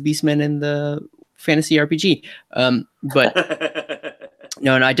utilize Beastmen in the fantasy RPG. But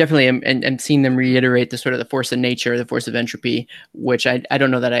no, I definitely am seeing them reiterate the sort of the force of nature, the force of entropy, which I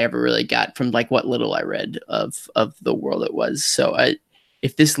don't know that I ever really got from like what little I read of the world it was. So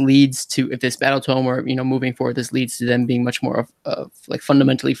if this Battletome or moving forward, this leads to them being much more of like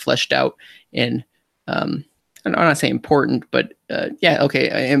fundamentally fleshed out and I'm not saying important, but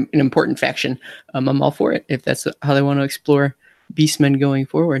an important faction. I'm all for it if that's how they want to explore Beastmen going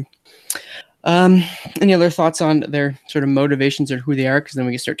forward. Any other thoughts on their sort of motivations or who they are? Because then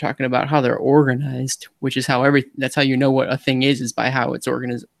we can start talking about how they're organized, which is that's how you know what a thing is by how its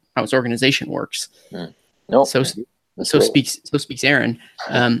organization works. Nope. So speaks Aaron.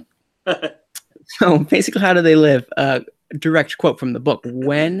 So basically, how do they live? Direct quote from the book: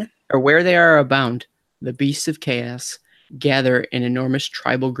 "When or where they are abound, the beasts of chaos gather in enormous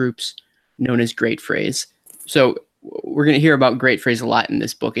tribal groups known as great phrase." So we're going to hear about great phrase a lot in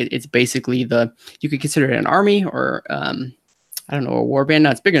this book. It's basically you could consider it an army or a war band. No,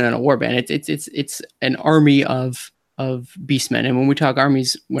 it's bigger than a war band. It's an army of beastmen. And when we talk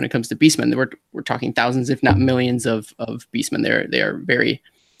armies, when it comes to beastmen, we're talking thousands, if not millions of beastmen. They are very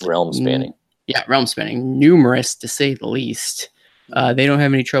realm spanning. Yeah, realm spanning, numerous to say the least. They don't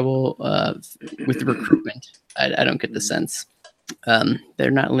have any trouble with the recruitment. I don't get the sense.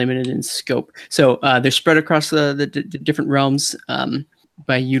 They're not limited in scope. So they're spread across the different realms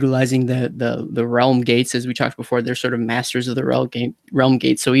by utilizing the realm gates. As we talked before, they're sort of masters of the realm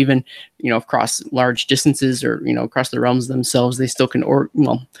gates. So even, across large distances or, across the realms themselves, they still can,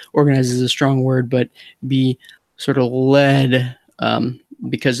 organize is a strong word, but be sort of led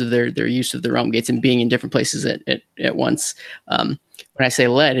because of their use of the realm gates and being in different places at once. When I say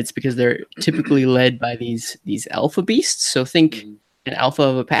led, it's because they're typically led by these alpha beasts. So think an alpha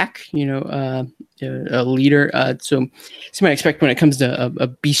of a pack, a leader. So you might expect when it comes to a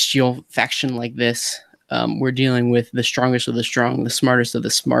bestial faction like this, we're dealing with the strongest of the strong, the smartest of the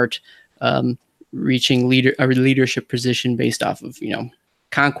smart, reaching a leadership position based off of,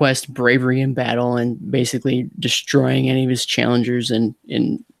 conquest, bravery in battle, and basically destroying any of his challengers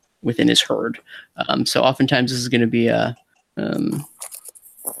within his herd. So oftentimes this is going to be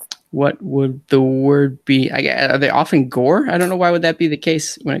what would the word be? Are they often gore? I don't know why would that be the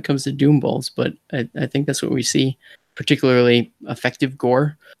case when it comes to Doom Bulls, but I think that's what we see, particularly effective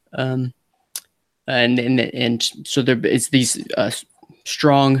gore. And so it's these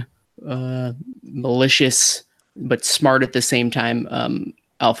strong, malicious, but smart at the same time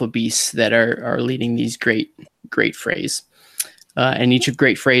alpha beasts that are leading these great frays. And each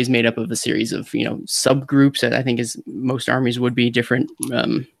great phrase made up of a series of subgroups that I think as most armies would be different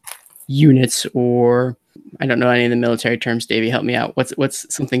units, or I don't know any of the military terms. Davey, help me out.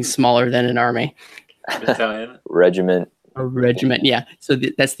 What's something smaller than an army? Battalion. Regiment. A regiment, yeah. So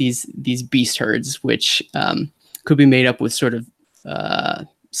that's these beast herds, which could be made up with sort of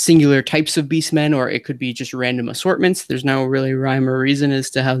singular types of beastmen, or it could be just random assortments. There's no really rhyme or reason as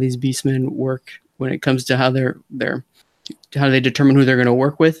to how these beastmen work when it comes to how they determine who they're going to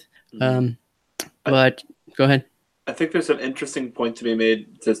work with. But go ahead. I think there's an interesting point to be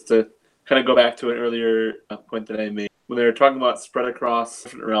made, just to kind of go back to an earlier point that I made when they were talking about spread across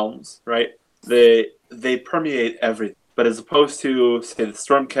different realms, right? They permeate everything, but as opposed to, say, the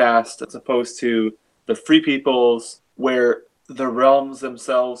Stormcast, as opposed to the Free Peoples, where the realms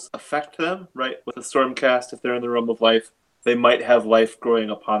themselves affect them, right? With the Stormcast, if they're in the realm of life, they might have life growing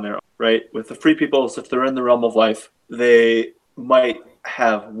upon their own, right? With the Free Peoples, if they're in the realm of life, they might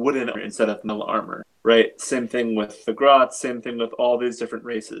have wooden armor instead of metal armor, right? Same thing with the Grots, same thing with all these different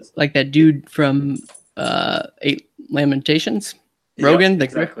races. Like that dude from 8 Lamentations? Rogan, the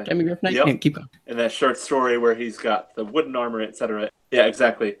exactly. Demigryph Knight? Yep. Yeah, keep going. In that short story where he's got the wooden armor, etc. Yeah,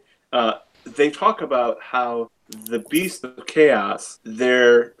 exactly. They talk about how the beast of chaos,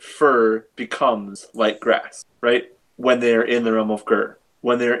 their fur becomes like grass, right? When they're in the realm of Gur.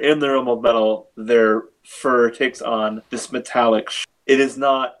 When they're in the realm of metal, their fur takes on this metallic It is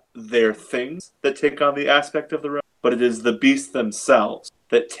not their things that take on the aspect of the realm, but it is the beasts themselves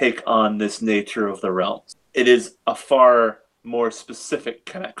that take on this nature of the realms. It is a far more specific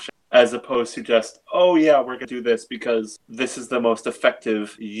connection, as opposed to just, oh yeah, we're going to do this because this is the most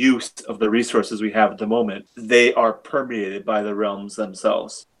effective use of the resources we have at the moment. They are permeated by the realms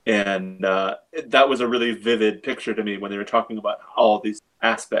themselves. And that was a really vivid picture to me when they were talking about all these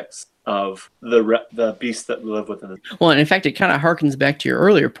aspects of the beasts that live within it. Well, and in fact, it kind of harkens back to your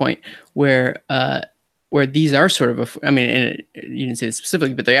earlier point where these are sort of and you didn't say it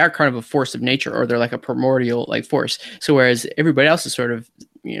specifically, but they are kind of a force of nature, or they're like a primordial like force. So whereas everybody else is sort of,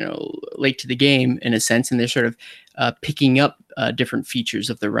 late to the game in a sense, and they're sort of picking up different features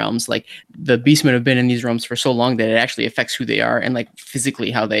of the realms. Like the beastmen have been in these realms for so long that it actually affects who they are and like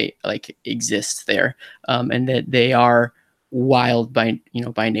physically how they like exist there, and that they are wild by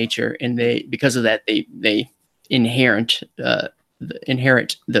nature, and because of that they inherit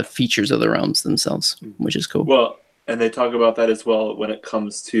the features of the realms themselves, which is cool. Well, and they talk about that as well when it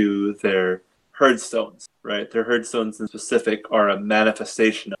comes to their herdstones, right? Their herdstones in specific are a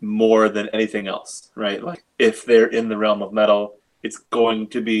manifestation more than anything else, right? Like if they're in the realm of metal, it's going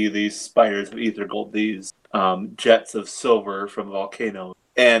to be these spires of ether gold, these jets of silver from volcanoes.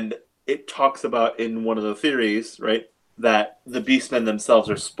 And it talks about in one of the theories, right, that the beastmen themselves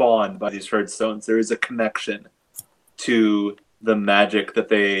are spawned by these herdstones. There is a connection to the magic that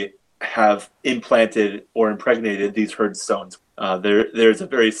they have implanted or impregnated these herdstones. There's a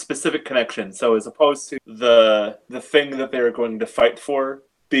very specific connection. So as opposed to the thing that they're going to fight for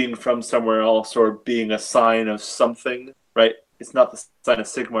being from somewhere else or being a sign of something, right? It's not the sign of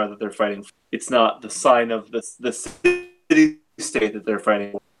Sigmar that they're fighting for. It's not the sign of the city state that they're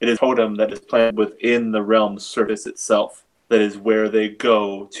fighting for. It is totem that is planted within the realm's surface itself. That is where they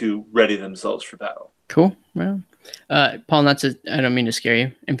go to ready themselves for battle. Cool. Well, Paul, I don't mean to scare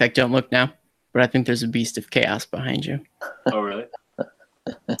you. In fact, don't look now, but I think there's a beast of chaos behind you. Oh, really?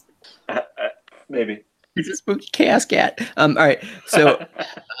 Maybe. It's a spooky chaos cat. All right. So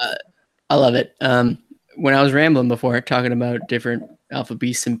I love it. When I was rambling before talking about different alpha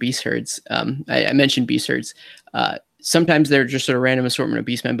beasts and beast herds, I mentioned beast herds. Sometimes they're just sort of random assortment of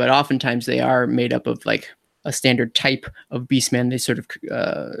beastmen, but oftentimes they are made up of like a standard type of beastmen. They sort of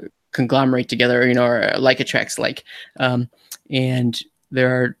conglomerate together, or like attracts like. And there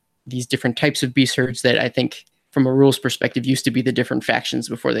are these different types of beast herds that I think, from a rules perspective, used to be the different factions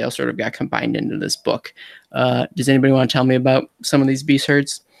before they all sort of got combined into this book. Does anybody want to tell me about some of these beast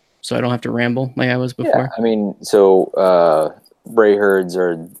herds so I don't have to ramble like I was before? Yeah, I mean, so Bray herds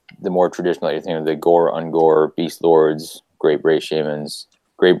are the more traditional, you think, the Gore, Ungore, Beast Lords, Great Bray Shamans.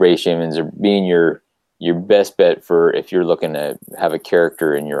 Great Bray Shamans are being your best bet for if you're looking to have a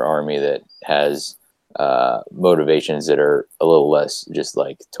character in your army that has motivations that are a little less just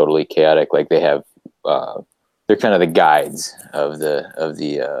like totally chaotic. Like they have, they're kind of the guides of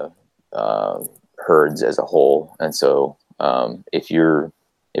the herds as a whole. And so if you're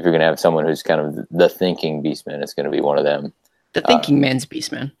going to have someone who's kind of the thinking beastman, it's going to be one of them. The thinking man's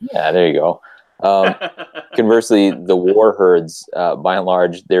beastman. Yeah, there you go. Conversely, the war herds, by and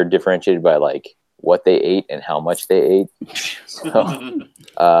large, they're differentiated by like what they ate and how much they ate. So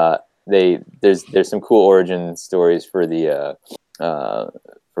there's some cool origin stories for the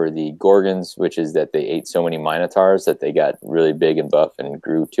Gorgons, which is that they ate so many minotaurs that they got really big and buff and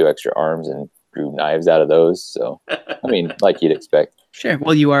grew 2 extra arms and grew knives out of those. So, I mean, like you'd expect. Sure.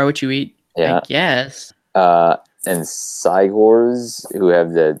 Well, you are what you eat. Yeah. I guess. And Cygors, who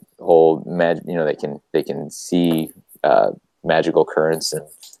have the whole magic, they can see magical currents and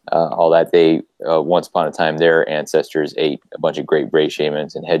all that. They once upon a time, their ancestors ate a bunch of Great Bray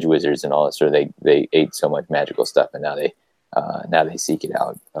Shamans and hedge wizards and all that. So they ate so much magical stuff, and now they seek it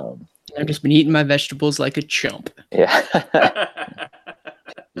out. I've just been eating my vegetables like a chump. Yeah.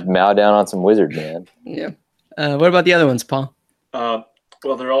 Just mow down on some wizard, man. Yeah. What about the other ones, Paul?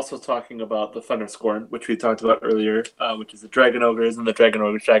 Well, they're also talking about the Thunder Scorn, which we talked about earlier, which is the Dragon Ogres and the Dragon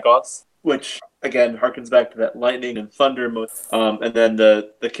Ogre Shagoths, which, again, harkens back to that lightning and thunder mode. And then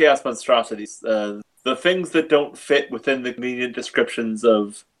the Chaos Monstrosities, the things that don't fit within the convenient descriptions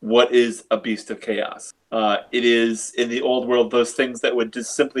of what is a Beast of Chaos. It is, in the old world, those things that would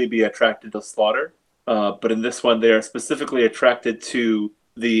just simply be attracted to slaughter. But in this one, they are specifically attracted to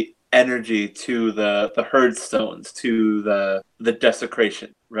the energy, to the herd stones, to the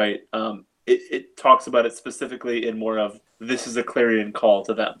desecration, right? It talks about it specifically in more of, this is a clarion call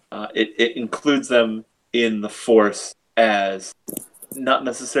to them. It includes them in the force as not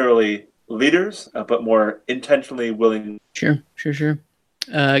necessarily leaders, but more intentionally willing. Sure.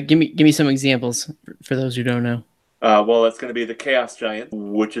 Give me some examples for those who don't know. Well, it's going to be the Chaos Giant,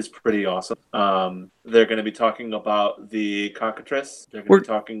 which is pretty awesome. They're going to be talking about the Cockatrice. They're going to be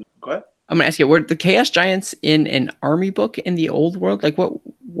talking. Go ahead. I'm going to ask you, were the Chaos Giants in an army book in the old world? Like,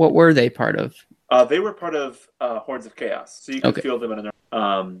 what were they part of? They were part of Hordes of Chaos, so you could feel them in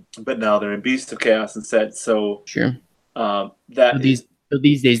an but now they're in Beasts of Chaos instead. So sure.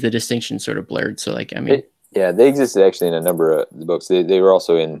 These days the distinction sort of blurred. So like, I mean. Yeah, they existed actually in a number of the books. They were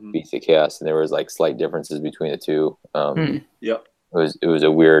also in Beasts of Chaos, and there was like slight differences between the two. Yep. It was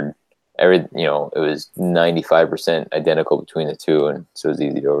a weird. It was 95% identical between the two, and so it was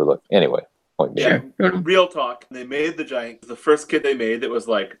easy to overlook. Anyway, point being. Sure. Real talk. They made the giant. The first kit they made that was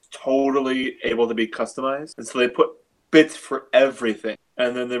like totally able to be customized, and so they put bits for everything.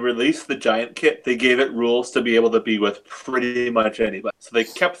 And then they released the giant kit. They gave it rules to be able to be with pretty much anybody. So they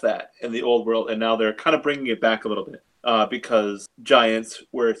kept that in the old world, and now they're kind of bringing it back a little bit because giants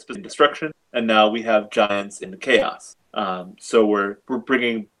were in destruction, and now we have giants in the chaos. So we're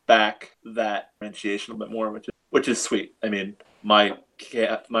bringing back that differentiation a little bit more, which is sweet. I mean, my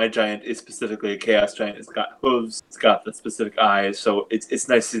giant is specifically a chaos giant. It's got hooves. It's got the specific eyes. So it's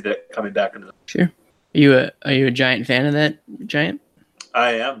nice to see that coming back into. Sure. Are you a giant fan of that giant?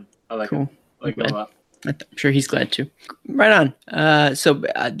 I am. I like cool. it. I like it a lot. I'm sure he's glad too. Right on. So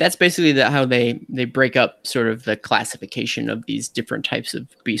that's basically how they break up sort of the classification of these different types of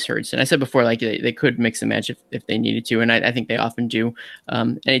beast herds. And I said before, like they could mix and match if they needed to, and I think they often do.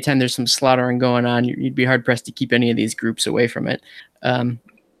 Anytime there's some slaughtering going on, you'd be hard pressed to keep any of these groups away from it. And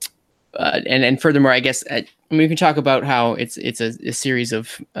furthermore, I guess we can talk about how it's a series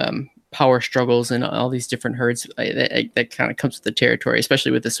of power struggles and all these different herds that kind of comes with the territory, especially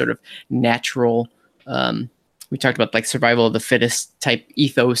with this sort of natural. We talked about like survival of the fittest type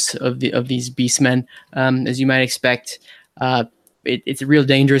ethos of these beastmen. As you might expect, it's real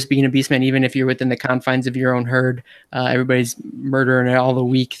dangerous being a beastman, even if you're within the confines of your own herd. Everybody's murdering it all the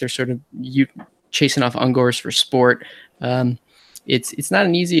week. They're sort of chasing off ungors for sport. It's not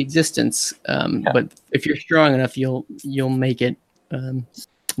an easy existence, but if you're strong enough, you'll make it.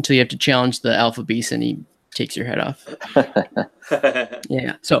 Until you have to challenge the alpha beast and he takes your head off.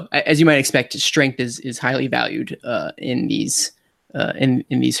 Yeah. So as you might expect, strength is highly valued in these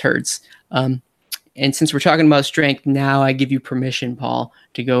herds. And since we're talking about strength, now I give you permission, Paul,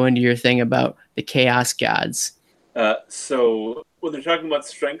 to go into your thing about the chaos gods. So when they're talking about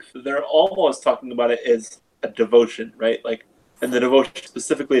strength, they're almost talking about it as a devotion, right? Like, and the devotion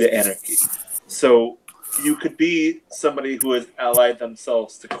specifically to anarchy. So you could be somebody who has allied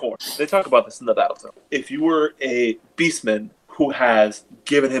themselves to Khorne. They talk about this in the Battletome. If you were a beastman who has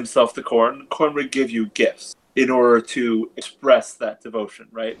given himself to Khorne, Khorne would give you gifts in order to express that devotion,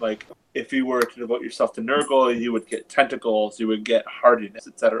 right? Like, if you were to devote yourself to Nurgle, you would get tentacles, you would get hardiness,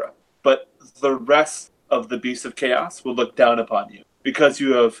 etc. But the rest of the beasts of chaos will look down upon you because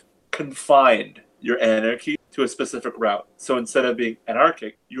you have confined your anarchy to a specific route. So instead of being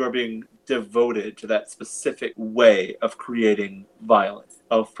anarchic, you are being devoted to that specific way of creating violence,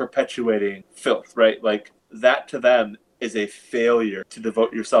 of perpetuating filth, right? Like, that to them is a failure to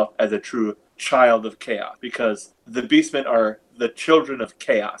devote yourself as a true child of chaos, because the beastmen are the children of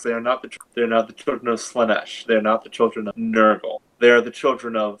chaos. They're not the children of Slaanesh. They're not the children of Nurgle. They are the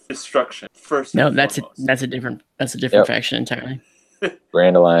children of destruction. First, No, and that's foremost. a different Yep. faction entirely.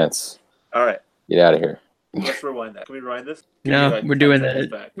 Grand Alliance. All right, Get out of here. let's rewind that. Can we rewind this? Give No, me, like, we're 10 doing seconds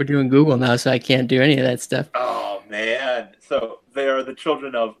the back. we're doing Google now, so I can't do any of that stuff. Oh man! So they are the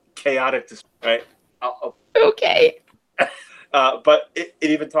children of chaotic destruction, right? Okay. But it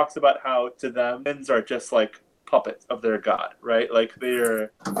even talks about how to them, humans are just like puppets of their god, right? Like,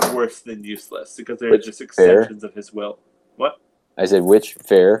 they're worse than useless because they're Which, just fair. extensions of his will. What? I said which?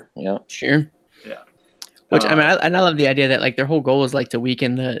 Fair. Yeah. Sure. Yeah. Which I mean, I love the idea that like their whole goal is like to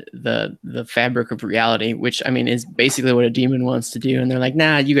weaken the fabric of reality, which I mean is basically what a demon wants to do. And they're like,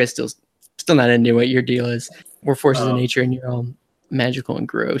 nah, you guys still not into what your deal is. We're forces of nature, and you're all magical and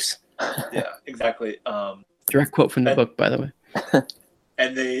gross. Yeah, exactly. Direct quote from the book, by the way.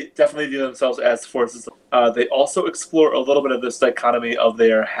 And they definitely view themselves as forces. They also explore a little bit of this dichotomy of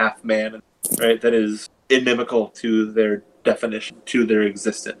their half man, right? That is inimical to their definition, to their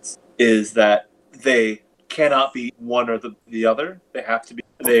existence, is that they cannot be one or the other. They have to be.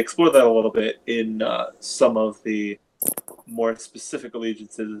 They explore that a little bit in some of the more specific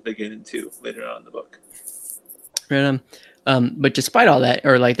allegiances that they get into later on in the book. Right on. But despite all that,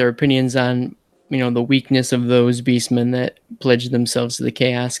 or like their opinions on the weakness of those beastmen that pledge themselves to the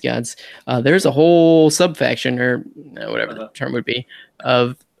chaos gods, there's a whole subfaction, or whatever the term would be,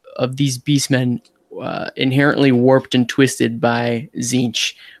 of these beastmen inherently warped and twisted by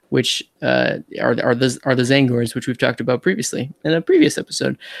Tzeentch, which are the Zangors, which we've talked about previously in a previous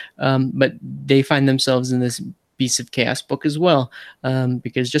episode. But they find themselves in this Beasts of Chaos book as well,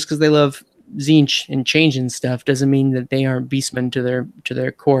 because just because they love Tzeentch and changing stuff doesn't mean that they aren't beastmen to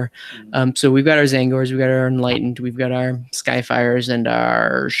their core. So we've got our Zangors, we've got our Enlightened, we've got our Skyfires, and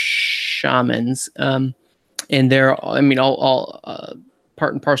our Shamans, and they're, I mean, all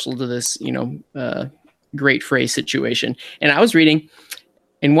part and parcel to this great phrase situation. And I was reading,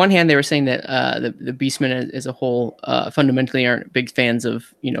 in one hand, they were saying that the beastmen as a whole fundamentally aren't big fans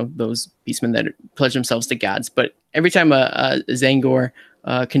of those beastmen that pledge themselves to gods. But every time a Zangor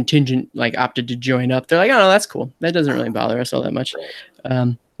contingent like opted to join up, they're like, oh no, that's cool. That doesn't really bother us all that much,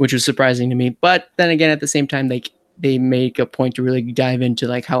 which was surprising to me. But then again, at the same time, they make a point to really dive into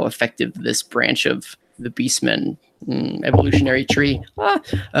like how effective this branch of the beastmen evolutionary tree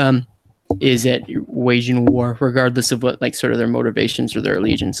is at waging war, regardless of what like sort of their motivations or their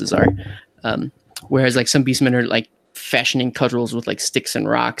allegiances are. Whereas like some beastmen are like fashioning cudgels with like sticks and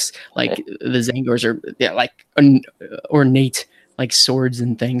rocks. Like the Zangors are like ornate like swords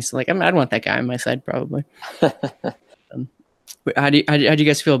and things. Like I'd want that guy on my side probably. How do you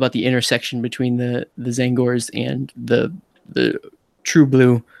guys feel about the intersection between the Zangors and the true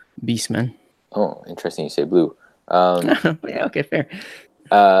blue beastmen? Oh, interesting. You say blue. Yeah, okay, fair.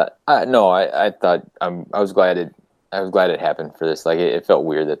 I thought I was glad it happened for this. Like it felt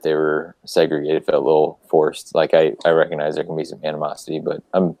weird that they were segregated. It felt a little forced. Like I recognize there can be some animosity, but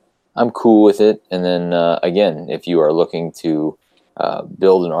I'm cool with it. And then again, if you are looking to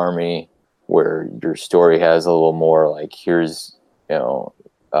build an army where your story has a little more like here's some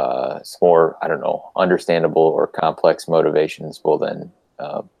more, I don't know, understandable or complex motivations, well then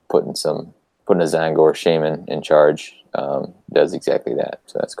putting a Zangor shaman in charge does exactly that.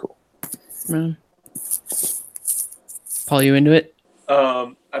 So that's cool. Paul, you into it?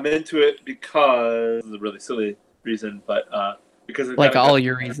 I'm into it because it's a really silly reason, but because like all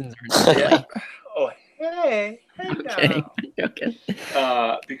your reasons are silly. Yeah. Oh, hey okay. now. Okay.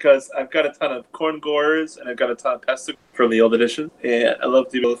 Because I've got a ton of Khorne Gores and I've got a ton of Pests from the old edition, and I love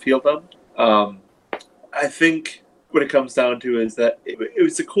to be able to field them. I think what it comes down to is that it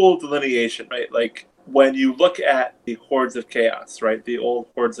was a cool delineation, right? Like when you look at the Hordes of Chaos, right? The old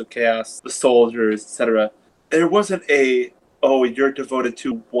Hordes of Chaos, the soldiers, etc. There wasn't you're devoted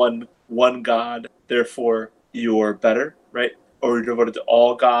to one god, therefore you're better, right? Or you're devoted to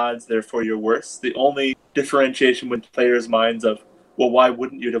all gods, therefore you're worse. The only differentiation with players' minds of, well, why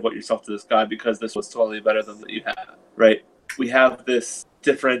wouldn't you devote yourself to this god because this was totally better than what you have, right? We have this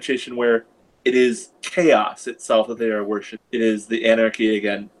differentiation where it is chaos itself that they are worshipped. It is the anarchy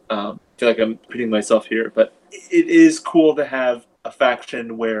again. I feel like I'm repeating myself here, but it is cool to have a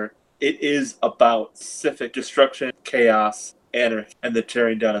faction where it is about specific destruction, chaos, anarchy, and the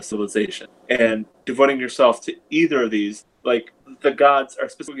tearing down of civilization. And devoting yourself to either of these, like the gods are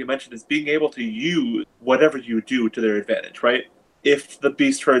specifically mentioned as being able to use whatever you do to their advantage, right? If the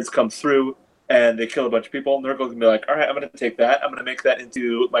beast herds come through and they kill a bunch of people, Nurgle can be like, all right, I'm going to take that. I'm going to make that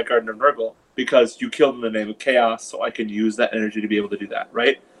into my Garden of Nurgle because you killed in the name of chaos, so I can use that energy to be able to do that,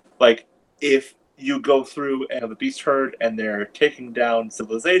 right? Like, if you go through and have a beast herd and they're taking down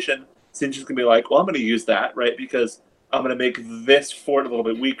civilization, Singe is going to be like, well, I'm going to use that, right? Because I'm going to make this fort a little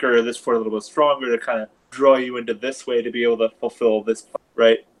bit weaker, this fort a little bit stronger to kind of draw you into this way to be able to fulfill this,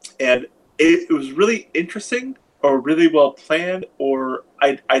 right? And it was really interesting or really well planned, or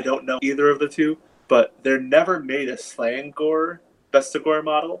I don't know either of the two, but they're never made a Slangor Bestigor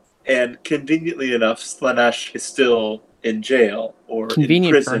model. And conveniently enough, Slanesh is still in jail or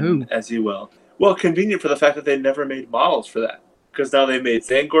Convenient in for prison, who? as you will. Well, convenient for the fact that they never made models for that. Because now they've made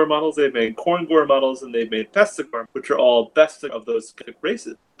Zangor models, they've made Korngor models, and they've made Pestigor, which are all best of those specific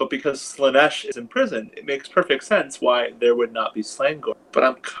races. But because Slanesh is in prison, it makes perfect sense why there would not be Slangor. But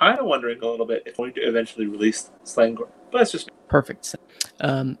I'm kind of wondering a little bit if we're going to eventually release Slangor. But that's just Perfect.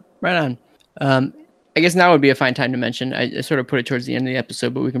 Right on. I guess now would be a fine time to mention. I sort of put it towards the end of the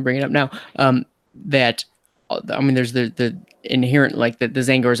episode, but we can bring it up now. That I mean, there's the inherent like that the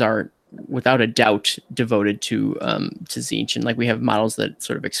Zangors are without a doubt devoted to Tzeentch, and like we have models that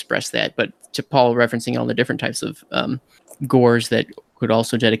sort of express that. But to Paul referencing all the different types of gores that could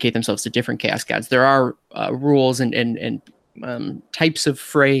also dedicate themselves to different chaos gods, there are rules and types of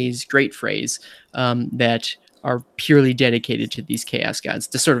great phrase that are purely dedicated to these chaos gods,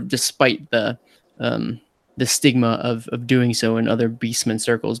 to sort of despite the stigma of doing so in other beastmen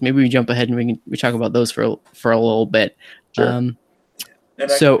circles. Maybe we jump ahead and we talk about those for a little bit. Sure. And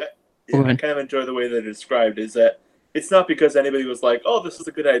So I kind of enjoy the way they're described. Is that it's not because anybody was like, "Oh, this is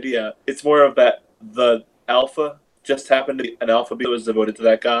a good idea." It's more of that the alpha just happened to be an alpha that was devoted to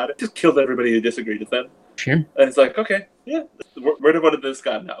that god, just killed everybody who disagreed with them. Sure. And it's like, okay, yeah, we're devoted to this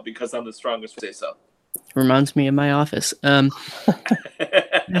god now because I'm the strongest. Say so. Reminds me of my office.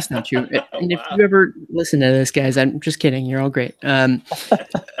 That's not true. And if you ever listen to this, guys, I'm just kidding. You're all great.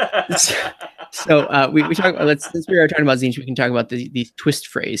 So we talk. Since we are talking about Tzeentch, we can talk about the twist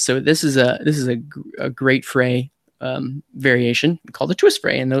phrase. So this is a great fray variation called a twist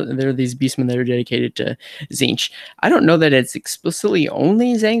fray, and there are these beastmen that are dedicated to Tzeentch. I don't know that it's explicitly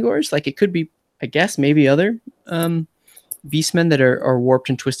only Zangors. Like it could be, I guess, maybe other beastmen that are warped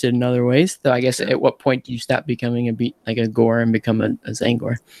and twisted in other ways. Though I guess at what point do you stop becoming a gore and become a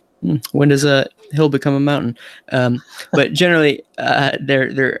Zangor? When does a hill become a mountain? But generally,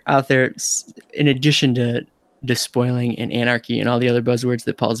 they're out there. In addition to despoiling and anarchy and all the other buzzwords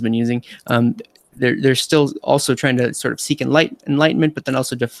that Paul's been using, they're still also trying to sort of seek enlightenment, but then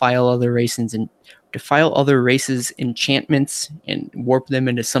also defile other races enchantments and warp them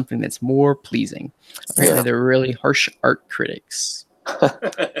into something that's more pleasing. Apparently, they're really harsh art critics. But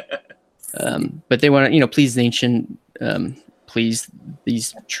they want to, please the ancient, please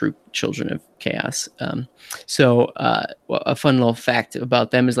these true children of chaos. So a fun little fact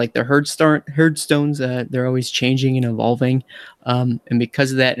about them is like their herdstones, they're always changing and evolving. And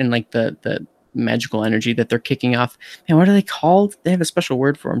because of that, and like the magical energy that they're kicking off, man, what are they called? They have a special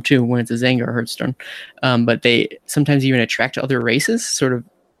word for them too when it's a Zangor herdstone. But they sometimes even attract other races, sort of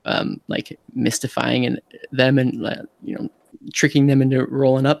like mystifying them and tricking them into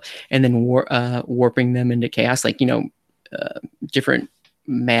rolling up, and then warping them into chaos, like different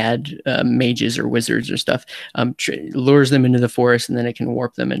mad mages or wizards or stuff, lures them into the forest, and then it can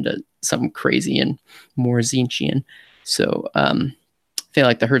warp them into something crazy and more Tzeentchian. So I feel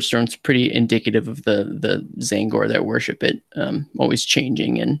like the herdstone's pretty indicative of the Zangor that worship it, always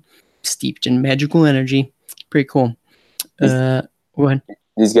changing and steeped in magical energy. Pretty cool. Go ahead.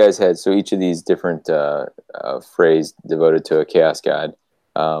 These guys had, so each of these different phrase devoted to a chaos god.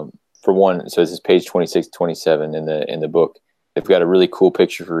 For one, so this is page 26, 27 in the book. They've got a really cool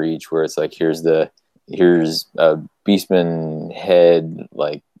picture for each, where it's like here's a beastman head,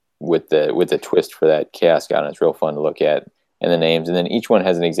 like with the twist for that chaos god, and it's real fun to look at, and the names, and then each one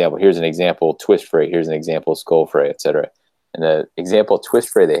has an example. Here's an example twist fray. Here's an example skull fray, etc. And the example twist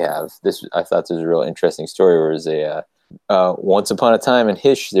fray they have, I thought this was a real interesting story. Where it was Once upon a time in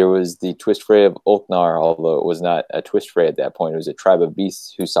Hish, there was the twist fray of Ulknar, although it was not a twist fray at that point. It was a tribe of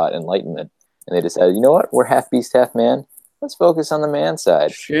beasts who sought enlightenment. And they decided, you know what? We're half beast, half man. Let's focus on the man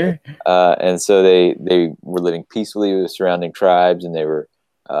side. Sure. And so they were living peacefully with surrounding tribes, and they were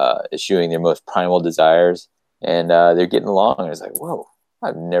eschewing their most primal desires. And they're getting along. And it's like, whoa,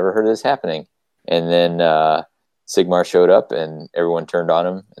 I've never heard of this happening. And then Sigmar showed up, and everyone turned on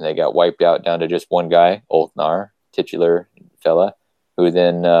him, and they got wiped out down to just one guy, Ulknar, titular fella, who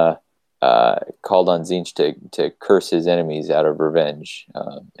then called on Tzeentch to curse his enemies out of revenge,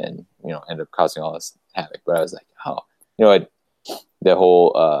 and end up causing all this havoc. But I was like, the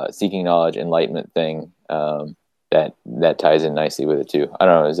whole seeking knowledge, enlightenment thing, that ties in nicely with it too. I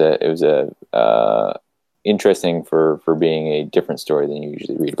don't know. It was a interesting for being a different story than you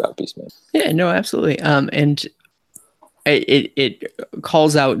usually read about Beastmen. Yeah, no, absolutely. And it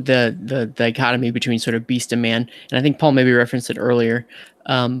calls out the dichotomy between sort of beast and man, and I think Paul maybe referenced it earlier.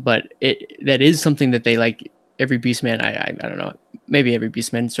 But that is something that they like. Every Beastman, I don't know, maybe every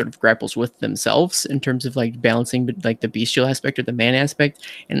Beastman sort of grapples with themselves in terms of like balancing like the bestial aspect or the man aspect,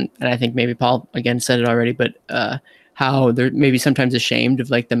 and I think maybe Paul again said it already, but how they're maybe sometimes ashamed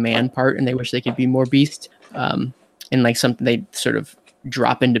of like the man part, and they wish they could be more beast, and like something they sort of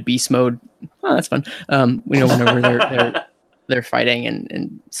drop into beast mode. Oh, that's fun. Whenever they're fighting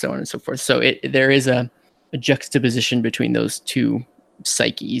and so on and so forth. So there is a juxtaposition between those two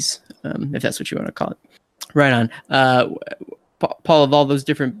psyches, if that's what you want to call it. Right on. Paul, of all those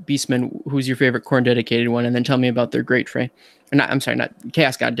different beastmen, who's your favorite Khorne dedicated one? And then tell me about their Great Fray. Not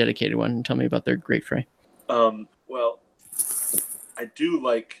Chaos God dedicated one. And tell me about their Great Fray. Well, I do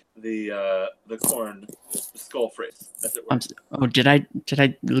like the Khorne skull phrase, as it were. Did I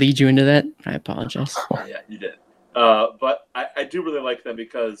lead you into that? I apologize. Yeah, you did. But I do really like them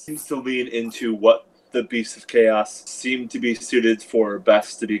because it seems to lean into what the Beasts of Chaos seem to be suited for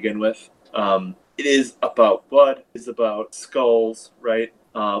best to begin with. It is about blood, it's about skulls, right?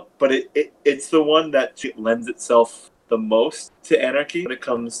 But it's the one that lends itself the most to anarchy when it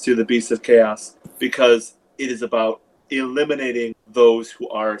comes to the Beasts of Chaos, because it is about eliminating those who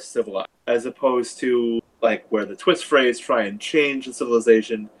are civilized, as opposed to like where the twist phrase try and change the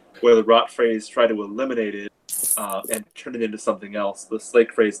civilization, where the rot phrase try to eliminate it and turn it into something else. The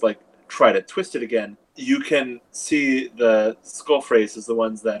slake phrase like try to twist it again. You can see the skull phrase as the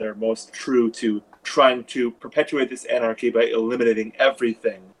ones that are most true to trying to perpetuate this anarchy by eliminating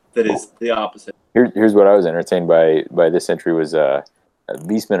everything that is the opposite. Here's what I was entertained by this entry was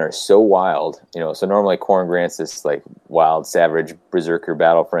Beastmen are so wild, so normally Khorne grants this like wild, savage, berserker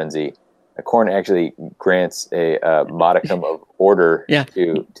battle frenzy. Khorne actually grants a modicum of order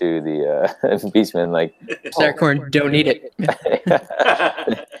to the Beastmen. Like, sorry, Khorne, don't need it.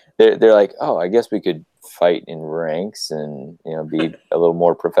 They're like, oh, I guess we could fight in ranks and be a little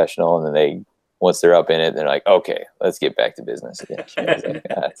more professional. And then once they're up in it, they're like, okay, let's get back to business again.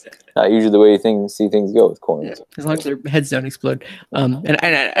 It's not usually the way you see things go with Khorne. Yeah, as long as their heads don't explode. And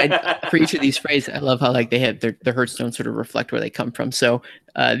I for each of these phrases, I love how like they have their hearthstones sort of reflect where they come from. So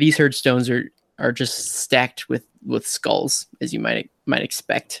these hearthstones are just stacked with skulls, as you might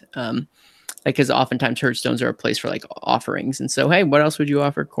expect. Because oftentimes hearthstones are a place for like offerings, and so hey, what else would you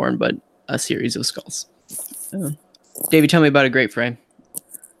offer Khorne but a series of skulls? David, tell me about a Great Fray.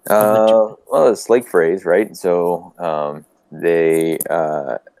 Well, it's Slake phrase, right? So they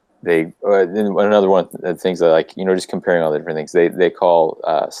another one of the things that like just comparing all the different things they call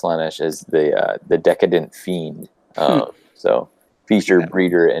Slaanesh as the decadent fiend. So feature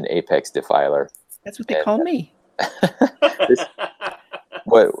breeder and apex defiler. That's what they call me.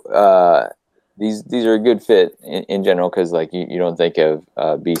 These are a good fit in general because like you don't think of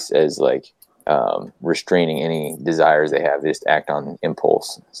beasts as like restraining any desires they have. They just act on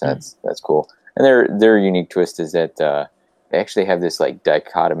impulse. So that's cool. And their unique twist is that they actually have this like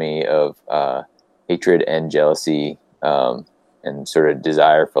dichotomy of hatred and jealousy and sort of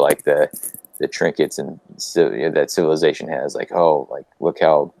desire for like the trinkets and that civilization has. Like, oh, like look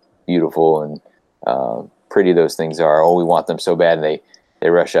how beautiful and pretty those things are. Oh, we want them so bad, and they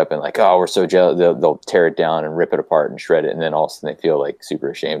rush up and like, oh, we're so jealous. They'll tear it down and rip it apart and shred it, and then all of a sudden they feel like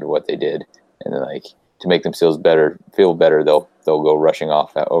super ashamed of what they did, and then like to make themselves feel better, they'll go rushing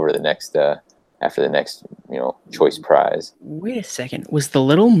off over the next after the next choice prize. Wait a second, was the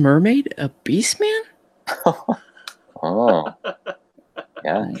Little Mermaid a Beastman? Oh,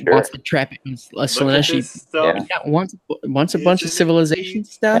 yeah, sure. Wants to trap it in a Slaanesh. Wants a bunch of civilization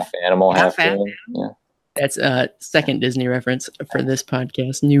stuff. Half animal, half human. Yeah. That's a second Disney reference for this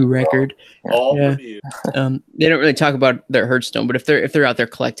podcast. New record. All from you. They don't really talk about their hearthstone, but if they're out there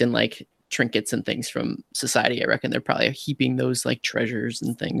collecting like trinkets and things from society. I reckon they're probably heaping those like treasures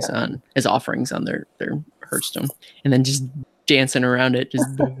and things on as offerings on their hearthstone, and then just dancing around it,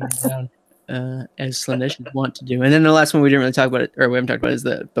 just booming down. As Slaaneshians want to do. And then the last one we didn't really talk about, or we haven't talked about, is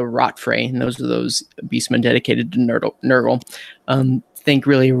the Rot Fray, and those are those beastmen dedicated to Nurgle. Think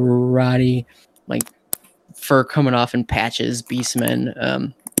really rotty, like fur coming off in patches,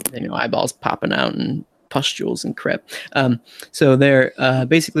 beastmen, eyeballs popping out and pustules and crap. So they're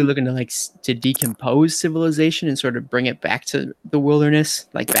basically looking to decompose civilization and sort of bring it back to the wilderness,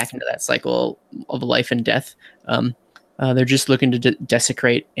 like back into that cycle of life and death. They're just looking to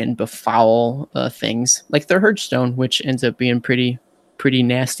desecrate and befoul things like their Hearthstone, which ends up being pretty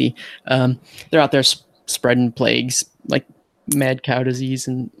nasty. They're out there spreading plagues like mad cow disease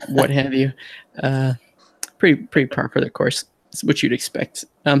and what have you. Pretty par for the course. It's what you'd expect.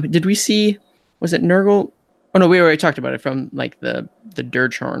 Did we see? Was it Nurgle? Oh no, we already talked about it from like the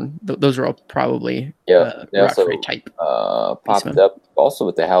Dirgehorn. Those are all probably Rotfrey type. Popped up also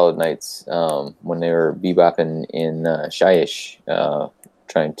with the Hallowed Knights when they were bebopping in Shyish,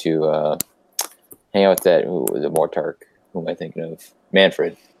 trying to hang out with that. Who was it? Mortark. Who am I thinking of?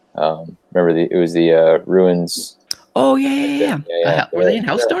 Manfred. Remember it was the ruins. Oh yeah. Were they in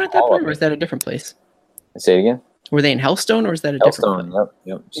Hellstone at that point, or was that a different place? Say it again. Were they in Hellstone, or is that a different place?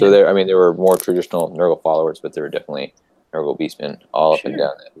 Yep. So they were more traditional Nurgle followers, but they were definitely Nurgle beastmen all up and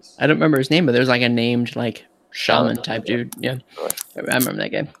down that. I don't remember his name, but there's like a named like shaman type dude. Yeah, I remember that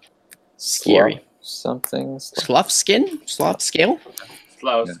guy. Scary. Sloth scale. Slough skin,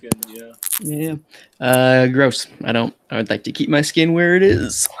 Yeah. Gross. I would like to keep my skin where it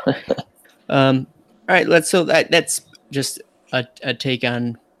is. All right. That's just a take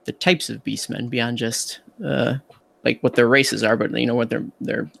on the types of beastmen beyond just like what their races are, but what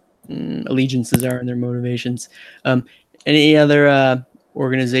their allegiances are and their motivations. Any other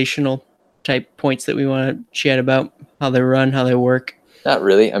organizational type points that we want to chat about? How they run, how they work? Not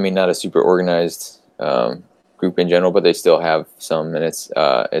really. I mean, not a super organized group in general, but they still have some, and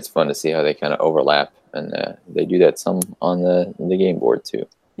it's fun to see how they kind of overlap, and they do that some on the game board too.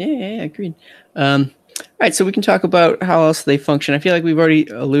 Yeah, agreed. All right, so we can talk about how else they function. I feel like we've already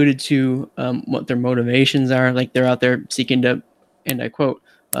alluded to what their motivations are. Like they're out there seeking to, and I quote,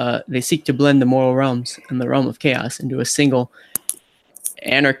 they seek to blend the moral realms and the realm of chaos into a single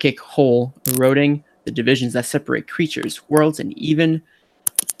anarchic whole, eroding the divisions that separate creatures, worlds, and even...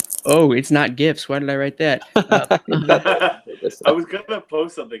 Oh, it's not gifts. Why did I write that? I was going to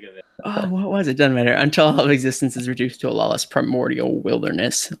post something in it. Oh, what was it? Doesn't matter. Until all of existence is reduced to a lawless primordial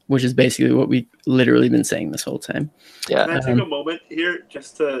wilderness, which is basically what we've literally been saying this whole time. Yeah. Can I take a moment here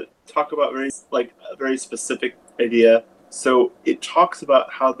just to talk about a very specific idea? So it talks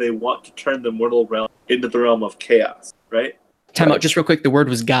about how they want to turn the mortal realm into the realm of chaos, right? Time out, just real quick. The word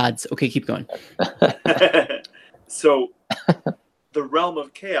was gods. Okay, keep going. So the realm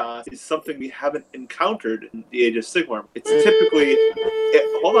of chaos is something we haven't encountered in the Age of Sigmar. It's typically...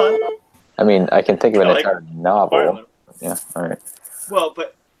 hold on. I mean, I can think of an entire novel. Yeah, all right. Well,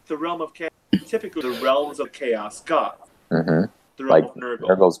 but the realm of chaos, typically the realms of chaos god. Mm-hmm. The realm of Nurgle.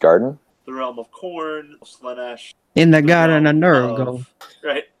 Nurgle's Garden? The realm of Khorne, Slaanesh. In the garden of Nurgle.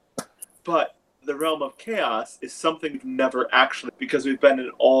 Right. But the realm of chaos is something we've never actually... Because we've been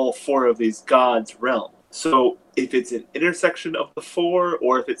in all four of these gods' realms. So if it's an intersection of the four,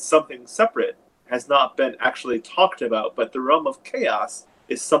 or if it's something separate, has not been actually talked about. But the realm of chaos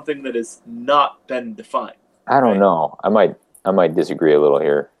is something that has not been defined. I don't know. I might disagree a little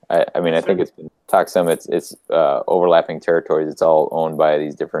here. I mean, I think it's been talked some. It's overlapping territories. It's all owned by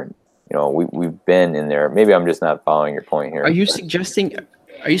these different. We've been in there. Maybe I'm just not following your point here. Are you suggesting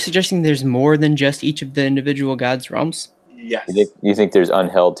there's more than just each of the individual gods' realms? Yes. You think there's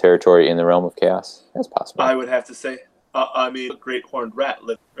unheld territory in the realm of chaos? That's possible. I would have to say. Great Horned Rat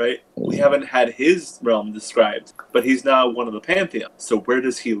lived, right? We haven't had his realm described, but he's now one of the Pantheon. So where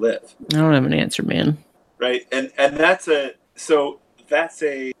does he live? I don't have an answer, man. Right, and that's a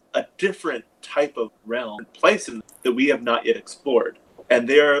different type of realm, place that we have not yet explored, and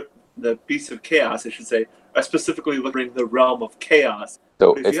they're the beasts of chaos, I should say, are specifically looking at the realm of chaos.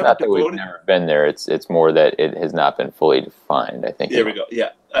 So it's not that we've never been there. It's more that it has not been fully defined, I think. There we go. Yeah,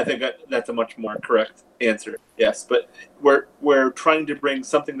 I think that's a much more correct answer. Yes, but we're trying to bring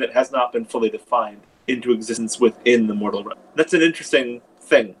something that has not been fully defined into existence within the mortal realm. That's an interesting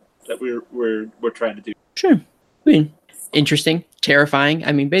thing that we're trying to do. Sure. I mean, interesting, terrifying.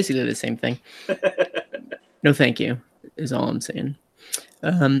 I mean, basically the same thing. No, thank you, is all I'm saying.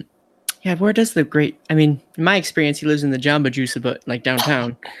 Yeah, where does the great... I mean, in my experience, he lives in the Jamba Juice, but like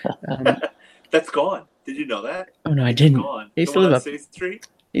downtown. That's gone. Did you know that? Oh, no, I didn't. Gone. They still live up... State Street?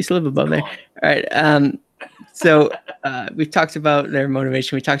 used to live above there. All right. So we've talked about their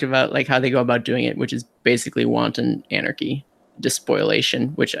motivation. We talked about like how they go about doing it, which is basically wanton anarchy, despoilation,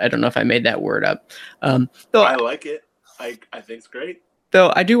 which I don't know if I made that word up. Though I like it. I think it's great.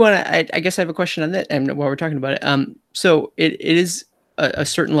 Though I do want to, I guess I have a question on that, and while we're talking about it, so it is a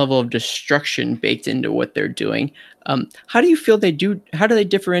certain level of destruction baked into what they're doing. How do you feel they do? How do they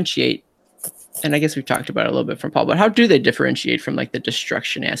differentiate? And I guess we've talked about it a little bit from Paul, but how do they differentiate from like the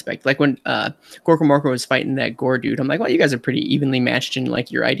destruction aspect? Like when Gorka Morka was fighting that Gore dude, I'm like, well, you guys are pretty evenly matched in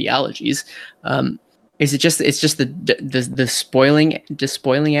like your ideologies. Is it just the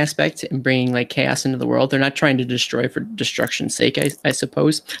despoiling aspect and bringing like chaos into the world? They're not trying to destroy for destruction's sake, I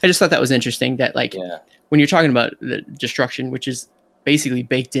suppose. I just thought that was interesting that like when you're talking about the destruction, which is basically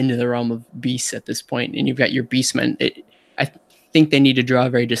baked into the realm of beasts at this point, and you've got your beastmen, I think they need to draw a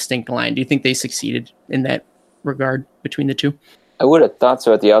very distinct line. Do you think they succeeded in that regard between the two? I would have thought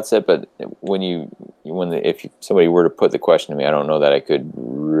so at the outset, but if somebody were to put the question to me, I don't know that I could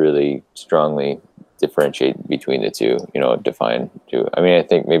really strongly differentiate between the two, define two. I mean, I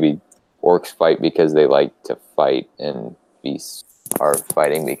think maybe orcs fight because they like to fight, and beasts are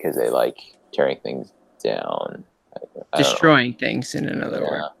fighting because they like tearing things down. Destroying things, in another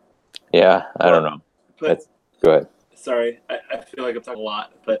word. Yeah, I don't know. Go ahead. Sorry, I feel like I'm talking a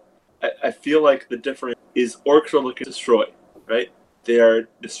lot, but I feel like the difference is orcs are looking to destroy, right? They are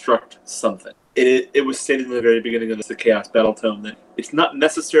destruct something. It was stated in the very beginning of the Chaos Battletome that it's not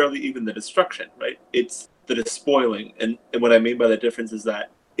necessarily even the destruction, right? It's the despoiling. And what I mean by the difference is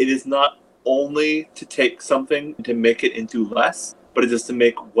that it is not only to take something and to make it into less, but it is to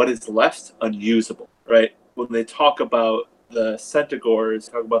make what is left unusable, right? When they talk about the Centaurs,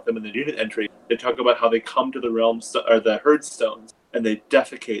 talk about them in the unit entry, they talk about how they come to the realms or the herd stones and they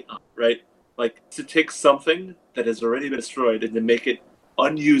defecate on, right? Like to take something that has already been destroyed and to make it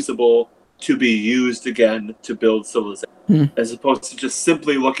unusable to be used again to build civilization, as opposed to just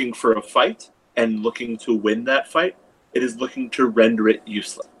simply looking for a fight and looking to win that fight. It is looking to render it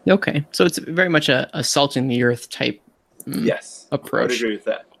useless. Okay, so it's very much a salting the earth type approach. I would agree with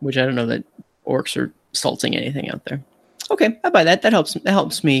that. Which I don't know that orcs are salting anything out there. Okay, I buy that. That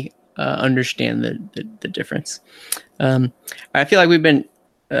helps me understand the difference. I feel like we've been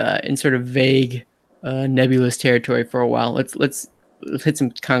in sort of vague, nebulous territory for a while. Let's hit some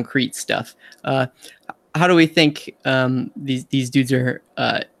concrete stuff. How do we think these dudes are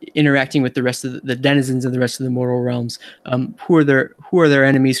interacting with the rest of the denizens of the rest of the mortal realms? Who are their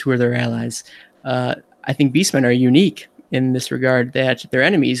enemies? Who are their allies? I think beastmen are unique in this regard, that their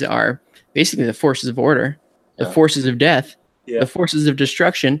enemies are basically the forces of order, the forces of death, the forces of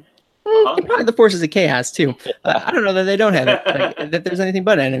destruction, and probably the forces of chaos too. I don't know that they don't have it, like, that there's anything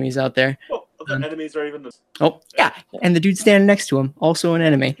but enemies out there. Well, the enemies are even the... Oh, yeah, and the dude standing next to him, also an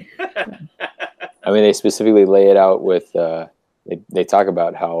enemy. I mean, they specifically lay it out with, they talk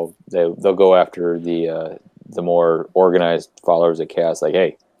about how they'll go after the more organized followers of chaos, like,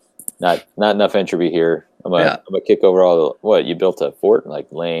 hey, not enough entropy here. I'm gonna kick over all the, what, you built a fort? Like,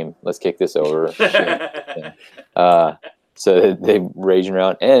 lame. Let's kick this over. So they raging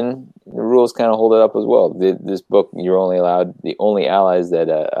around, and the rules kind of hold it up as well. This book, you're only allowed, the only allies that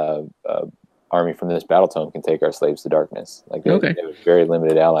army from this Battletome can take are slaves to darkness. Like they have a very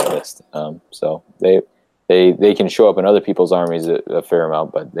limited ally list. So they can show up in other people's armies a fair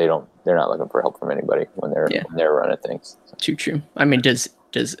amount, but they're not looking for help from anybody when they're running things. So. Too true. I mean, does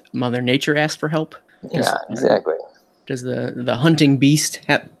Mother Nature ask for help? Yeah, exactly. Does the hunting beast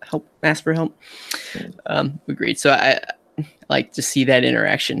ask for help? Agreed. So I like to see that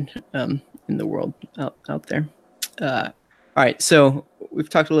interaction in the world out there. All right, so we've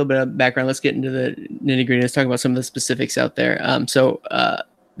talked a little bit of background. Let's get into the nitty gritty. Let's talk about some of the specifics out there. So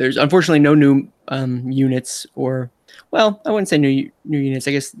there's unfortunately no new units, or, well, I wouldn't say new units.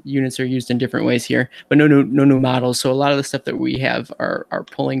 I guess units are used in different ways here, but no new models. So a lot of the stuff that we have are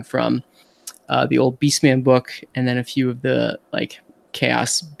pulling from the old Beastman book, and then a few of the like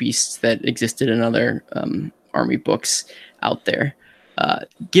chaos beasts that existed in other army books out there.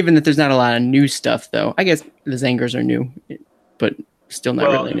 Given that there's not a lot of new stuff, though, I guess the Zangars are new, but still not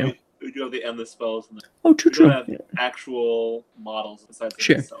really new. We do have the endless spells. And true. We don't have actual models besides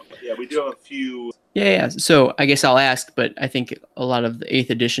the stone. But yeah, we do have a few. Yeah. So I guess I'll ask, but I think a lot of the 8th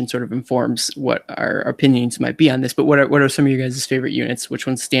edition sort of informs what our opinions might be on this. But what are some of your guys' favorite units? Which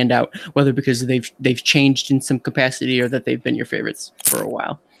ones stand out, whether because they've changed in some capacity or that they've been your favorites for a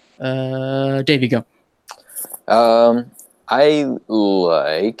while? Dave, you go. I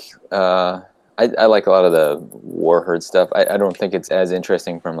like a lot of the Warherd stuff. I don't think it's as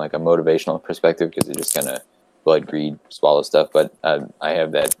interesting from like a motivational perspective, because it just kind of blood, greed, swallow stuff. But I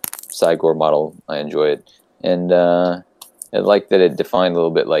have that side gore model. I enjoy it, and I like that it defined a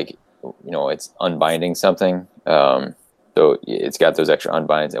little bit, like, it's unbinding something. So it's got those extra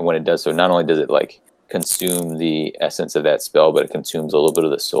unbinds, and when it does so, not only does it like consume the essence of that spell, but it consumes a little bit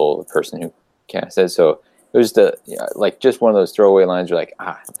of the soul of the person who casts it. So it was just one of those throwaway lines. You're like,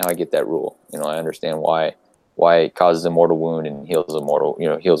 now I get that rule. I understand why it causes a mortal wound and heals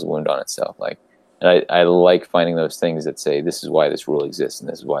a wound on itself. Like, and I like finding those things that say this is why this rule exists and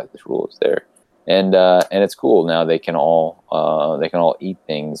this is why this rule is there. And it's cool. Now they can all eat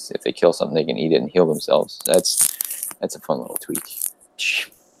things. If they kill something, they can eat it and heal themselves. That's a fun little tweak.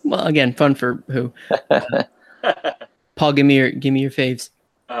 Well, again, fun for who? Paul, give me your faves.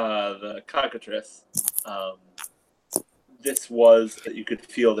 The cockatrice. This was that you could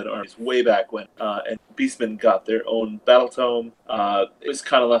field in armies way back when, and Beastmen got their own Battletome. It was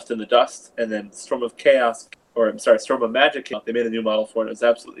kind of left in the dust, and then Storm of Magic came out. They made a new model for it. It was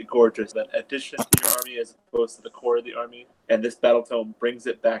absolutely gorgeous. That addition to your army as opposed to the core of the army, and this Battletome brings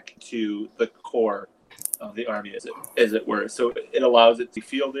it back to the core of the army, as it were. So it allows it to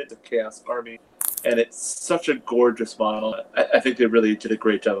field it, the Chaos army, and it's such a gorgeous model. I think they really did a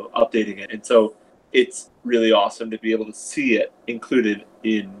great job of updating it, and so it's really awesome to be able to see it included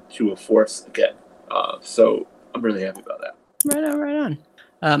into a force again. So I'm really happy about that. Right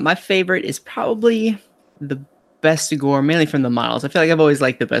on. My favorite is probably the Best Gore, mainly from the models. I feel like I've always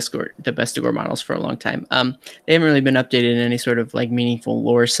liked the Best Gore models for a long time. They haven't really been updated in any sort of like meaningful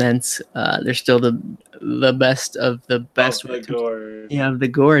lore sense. They're still the best of the best. Of the Gores. Yeah, of the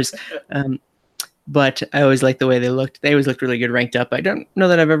Gores. But I always liked the way they looked. They always looked really good ranked up. I don't know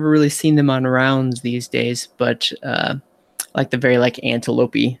that I've ever really seen them on rounds these days, but like the very like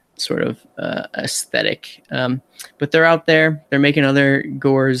antelope-y sort of aesthetic. But they're out there. They're making other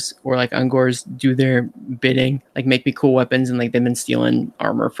Gores or like Ungores do their bidding, like make me cool weapons, and like they've been stealing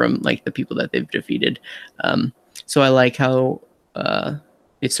armor from like the people that they've defeated. So I like how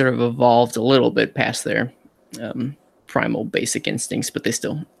it sort of evolved a little bit past their primal basic instincts, but they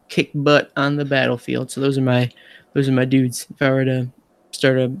still kick butt on the battlefield. So those are my dudes. If I were to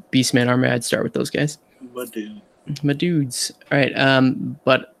start a Beastman army, I'd start with those guys. My dudes. All right.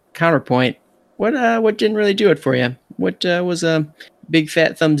 But counterpoint, what didn't really do it for you? What was a big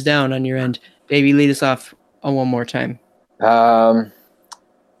fat thumbs down on your end? Davey, lead us off on one more time. I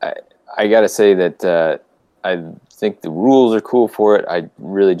gotta say that I think the rules are cool for it. I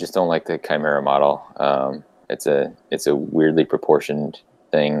really just don't like the Chimera model. It's a weirdly proportioned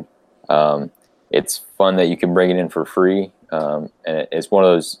thing. It's fun that you can bring it in for free, and it's one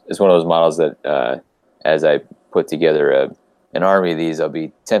of those models that as I put together an army of these, I'll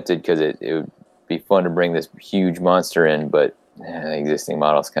be tempted because it would be fun to bring this huge monster in, but the existing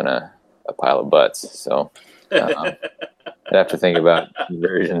model is kind of a pile of butts. So I'd have to think about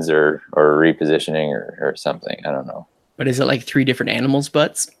conversions or repositioning or something. I don't know. But is it like 3 different animals'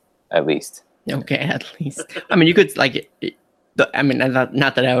 butts? At least. Okay, at least. I mean, you could like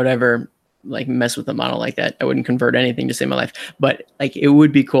not that I would ever like mess with a model like that. I wouldn't convert anything to save my life, but like it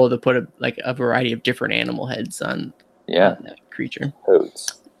would be cool to put a variety of different animal heads on that creature.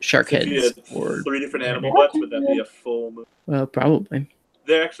 Toads. Shark heads. If you had 3 different animal butts, would that be a full move? Well, probably.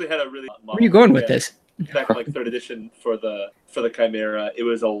 They actually had a really Where are you going with this? Back in like 3rd edition for the Chimera, it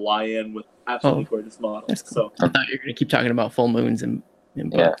was a lion with absolutely gorgeous model. That's cool. So I thought you were gonna keep talking about full moons and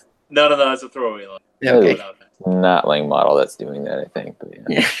yeah. No, that's a throwaway line. Okay. Not model that's doing that, I think. But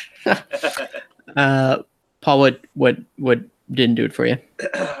yeah. Paul, what didn't do it for you?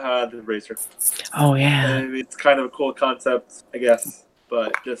 The Razor. Oh yeah. I mean, it's kind of a cool concept, I guess,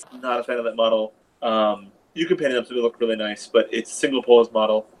 but just not a fan of that model. You can paint it up to look really nice, but it's single pose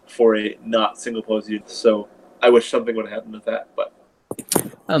model for a not single pose unit. So I wish something would have happened with that, but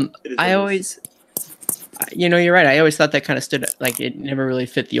I always. You're right. I always thought that kind of stood like it never really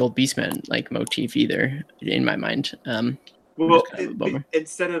fit the old Beastman like motif either in my mind. Well,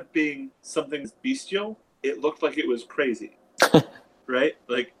 instead of being something bestial, it looked like it was crazy, right?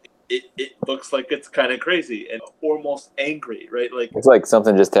 Like it looks like it's kind of crazy and almost angry, right? Like it's like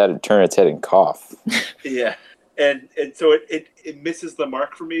something just had to turn its head and cough. Yeah, and so it misses the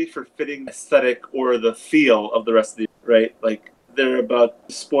mark for me for fitting the aesthetic or the feel of the rest of the right. Like they're about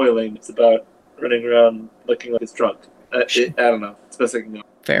spoiling. It's about running around looking like it's drunk. I don't know. It's best I can go.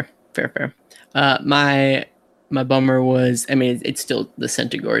 Fair. My bummer was, I mean, it's still the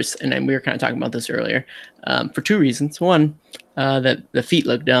Centaurs, and we were kind of talking about this earlier, for 2 reasons. One, that the feet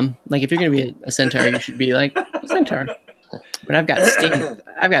look dumb. Like if you're gonna be a centaur, you should be like a centaur. But I've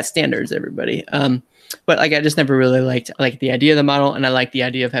got standards, everybody. But like I just never really liked the idea of the model, and I like the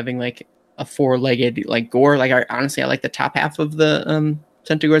idea of having like a four-legged like gore. Like honestly, I like the top half of the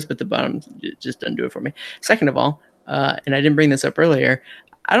Centaurs, but the bottom just doesn't do it for me. Second of all, and I didn't bring this up earlier,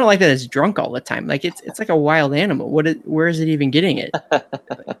 I don't like that it's drunk all the time. Like it's like a wild animal. Where is it even getting it?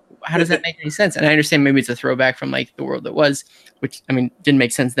 How does that make any sense? And I understand maybe it's a throwback from like the world that was, which I mean didn't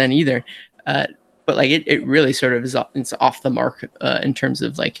make sense then either. But like it really sort of it's off the mark in terms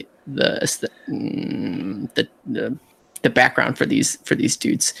of like the background for these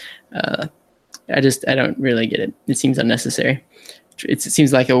dudes. I don't really get it. It seems unnecessary. It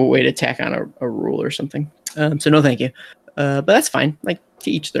seems like a way to tack on a rule or something. So no, thank you. But that's fine. Like to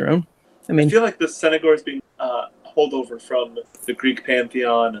each their own. I feel like the Centaur is being holdover from the Greek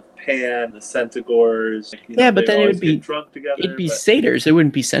pantheon of Pan, the Centaurs. Like, but then it would be drunk together. It'd be satyrs. It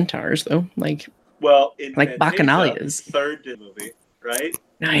wouldn't be centaurs though. Like in like Bacchanalias. Third movie, right?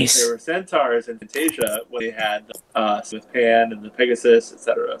 Nice. There were centaurs in Fantasia when they had with Pan and the Pegasus,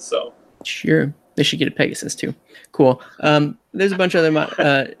 etc. So sure. They should get a Pegasus too. Cool. There's a bunch of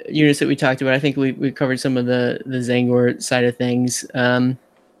other units that we talked about. I think we covered some of the Zangor side of things.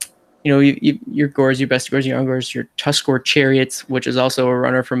 Your Gors, your best Gors, your Ungors, your Tuskor chariots, which is also a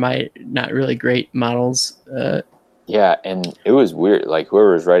runner for my not really great models. Yeah, and it was weird. Like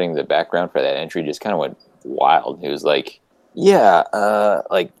whoever was writing the background for that entry just kind of went wild. It was like,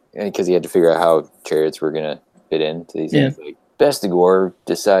 because he had to figure out how chariots were gonna fit into these things. Like Bestigor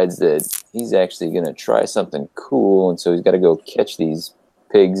decides that he's actually going to try something cool, and so he's got to go catch these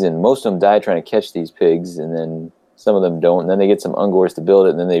pigs, and most of them die trying to catch these pigs, and then some of them don't, and then they get some Ungors to build it,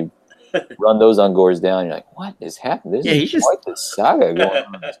 and then they run those Ungors down. You're like, what is happening? This is quite the saga going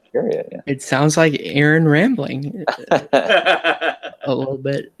on in this area. Yeah. It sounds like Aaron rambling a little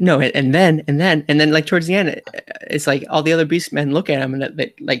bit. No, and then like towards the end, it's like all the other beastmen look at him and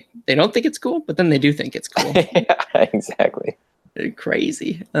they don't think it's cool, but then they do think it's cool. Yeah, exactly.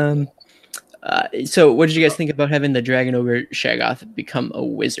 Crazy. So what did you guys think about having the Dragon Ogre Shaggoth become a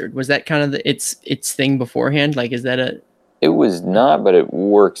wizard? Was that kind of its thing beforehand? Like, is that a... It was not, but it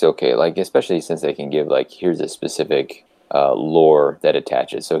works okay. Like, especially since they can give, like, here's a specific lore that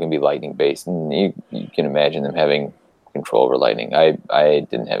attaches. So it can be lightning based. And you can imagine them having control over lightning. I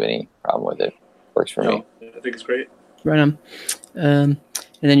didn't have any problem with it. Works for me. I think it's great. Right on.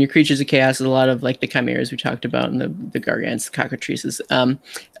 And then your creatures of chaos is a lot of like the chimeras we talked about and the gargants, the cockatrices.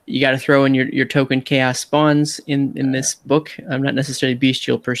 You got to throw in your token chaos spawns in this book. Not necessarily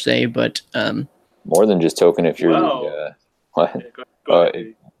bestial per se, but more than just token. If you're what?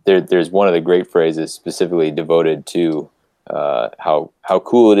 There's one of the great phrases specifically devoted to how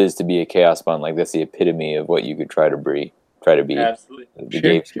cool it is to be a chaos spawn. Like that's the epitome of what you could try to be. Absolutely. The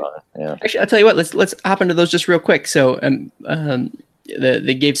Gabe spawn. Yeah. Actually, I'll tell you what. Let's hop into those just real quick. So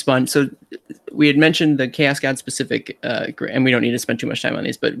the Gabe spawn. So we had mentioned the Chaos God specific, and we don't need to spend too much time on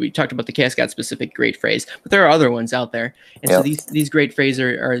these, but we talked about the Chaos God specific great phrase. But there are other ones out there, and so these great phrases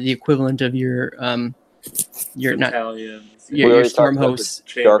are the equivalent of your storm hosts,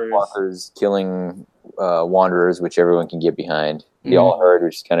 Darkwalkers killing wanderers, which everyone can get behind. The All Herd,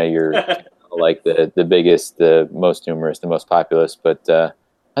 which is kind of your like the biggest, the most numerous, the most populous. But I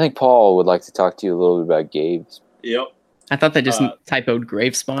think Paul would like to talk to you a little bit about Gabe's. Yep. I thought they just typoed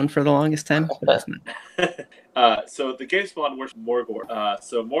grave spawn for the longest time. So the Gabe spawn works Morgor.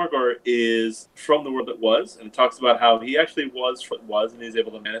 So Morgor is from the world that was, and it talks about how he actually was what was, and he's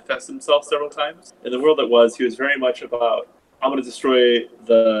able to manifest himself several times. In the world that was, he was very much about, I'm going to destroy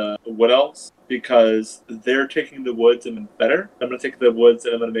the Wood Elves because they're taking the woods and better. I'm going to take the woods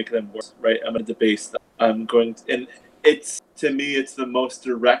and I'm going to make them worse, right? I'm going to debase them. And it's, to me, it's the most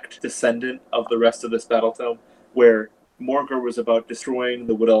direct descendant of the rest of this Battletome, where Morgor was about destroying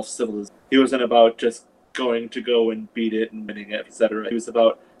the Wood Elf civilization. He wasn't about just going to go and beat it and winning it, etc. He was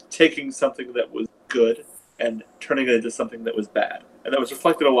about taking something that was good and turning it into something that was bad. And that was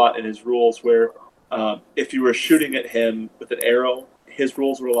reflected a lot in his rules, where if you were shooting at him with an arrow, his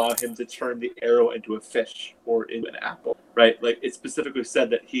rules would allow him to turn the arrow into a fish or into an apple, right? Like it specifically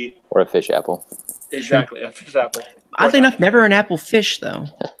said that he... Or a fish apple. Exactly, a fish apple. Oddly enough, never an apple fish, though.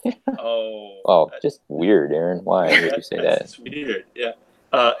 Just weird, Aaron. Why would you say that? That's weird, yeah.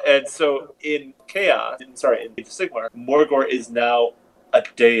 And so in Chaos, in Age of Sigmar, Morgor is now a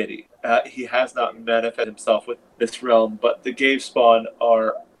deity. He has not manifested himself with this realm, but the Gabe spawn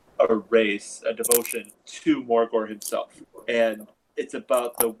are a race, a devotion to Morgor himself. And it's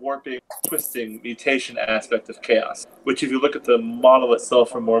about the warping, twisting, mutation aspect of Chaos, which if you look at the model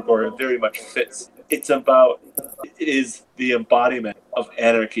itself from Morgor, it very much fits. It is the embodiment of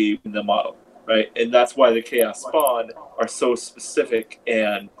anarchy in the model, right? And that's why the Chaos spawn are so specific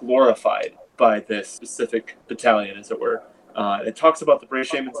and glorified by this specific battalion, as it were. It talks about the Brave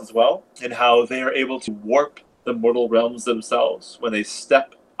Shamans as well, and how they are able to warp the mortal realms themselves. When they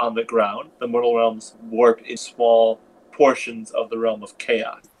step on the ground, the mortal realms warp in small portions of the realm of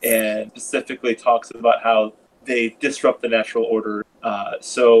chaos, and specifically talks about how they disrupt the natural order.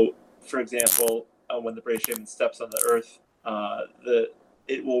 So, for example, when the Brave Shaman steps on the earth,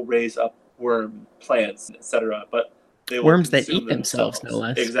 it will raise up worm plants, etc. But they will Worms that consume eat themselves, no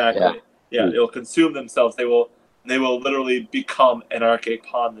less. Exactly. Yeah, they'll consume themselves. They will literally become anarchic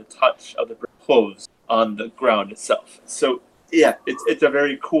upon the touch of the clothes on the ground itself. So yeah, it's a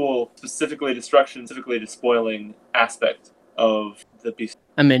very cool, specifically despoiling aspect of the beast.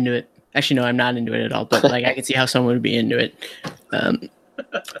 I'm into it. Actually, no, I'm not into it at all. But like, I can see how someone would be into it.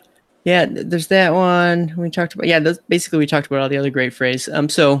 Yeah, there's that one we talked about. Yeah, basically we talked about all the other great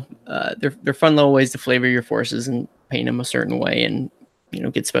phrases. So they're fun little ways to flavor your forces and paint them a certain way, and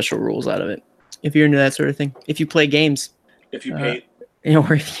get special rules out of it. If you're into that sort of thing, if you play games, if you paint,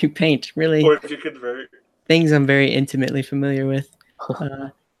 or if you paint, really, or if you convert, things I'm very intimately familiar with.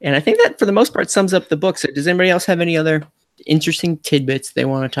 And I think that for the most part sums up the book. So does anybody else have any other interesting tidbits they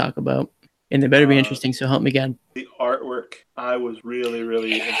want to talk about? And they better be interesting, so help me God. The artwork, I was really,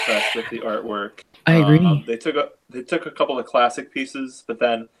 really impressed with the artwork. I agree. They took a couple of classic pieces, but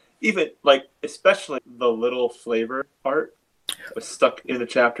then even especially the little flavor art was stuck in the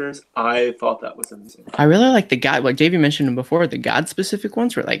chapters. I thought that was amazing. I really like the God, like Davey mentioned them before, the God specific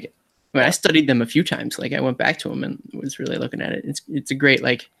ones were like, I studied them a few times. Like I went back to them and was really looking at it. It's a great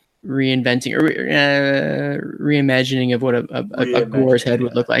reinventing or reimagining of what a Gore's head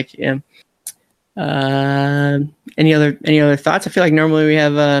would look like. Yeah. Any other thoughts? I feel like normally we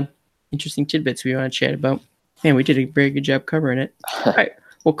have interesting tidbits we want to chat about. Man, we did a very good job covering it. All right.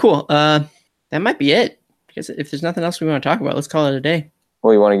 Well, cool. That might be it. Because if there's nothing else we want to talk about, let's call it a day.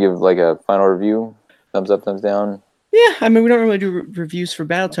 Well, you want to give a final review? Thumbs up, thumbs down? Yeah, I mean, we don't really do reviews for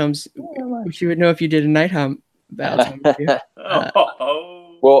Battletomes. You would know if you did a Nighthawk Battletome review.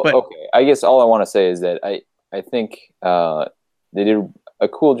 Okay. I guess all I want to say is that I think they did a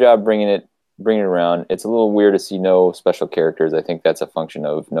cool job bringing it around. It's a little weird to see no special characters. I think that's a function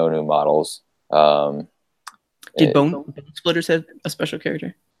of no new models. Did Bone Splitters have a special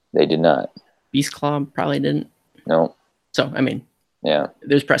character? They did not. Beast Claw probably didn't. No. So, I mean, yeah,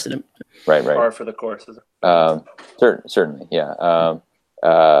 there's precedent. Right. Par for the course. Certainly, yeah.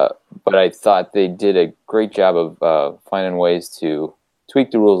 But I thought they did a great job of finding ways to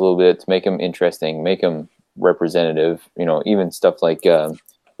tweak the rules a little bit to make them interesting, make them representative. Even stuff like the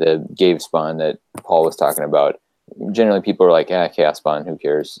Gave spawn that Paul was talking about. Generally, people are like, Chaos spawn, who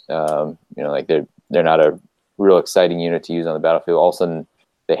cares? They're not a real exciting unit to use on the battlefield. All of a sudden,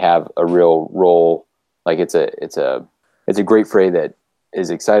 they have a real role. Like it's a great fray that is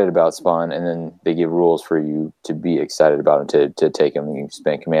excited about spawn, and then they give rules for you to be excited about them, to take them. You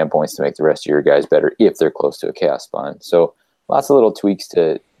spend command points to make the rest of your guys better if they're close to a chaos spawn. So lots of little tweaks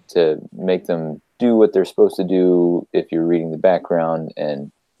to make them do what they're supposed to do if you're reading the background,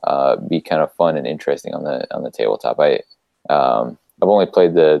 and be kind of fun and interesting on the tabletop. I've only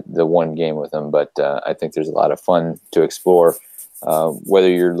played the one game with them, but I think there's a lot of fun to explore. Whether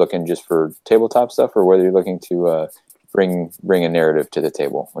you're looking just for tabletop stuff or whether you're looking to bring a narrative to the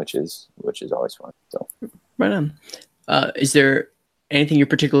table, which is always fun. So, right on. Is there anything you're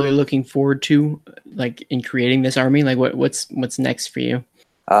particularly looking forward to, like in creating this army? Like what's next for you?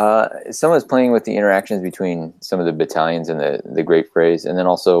 Someone's playing with the interactions between some of the battalions and the Great Frays, and then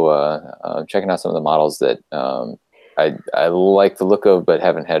also checking out some of the models that I like the look of, but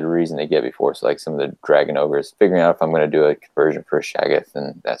haven't had a reason to get before. So like some of the Dragon Ogres, figuring out if I'm going to do a conversion for a Shaggoth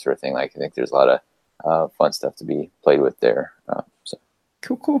and that sort of thing. Like I think there's a lot of fun stuff to be played with there. So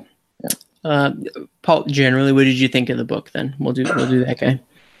cool. Yeah. Paul, generally, what did you think of the book? Then we'll do that guy.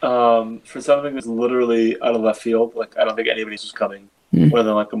 For something that's literally out of left field, like I don't think anybody was coming more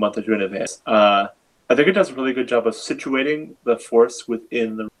than like a month or two in advance. I think it does a really good job of situating the force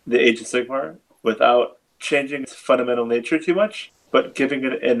within the Age of Sigmar without changing its fundamental nature too much, but giving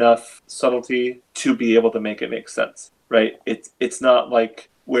it enough subtlety to be able to make it make sense, right? It's not like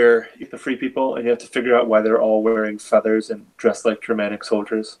where you have the free people and you have to figure out why they're all wearing feathers and dressed like Germanic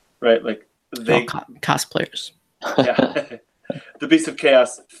soldiers, right? Like they cosplayers. Yeah. The Beasts of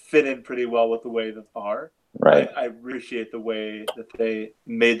Chaos fit in pretty well with the way that they are. Right. I appreciate the way that they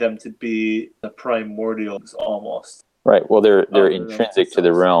made them to be the primordials almost. Right. Well, they're intrinsic to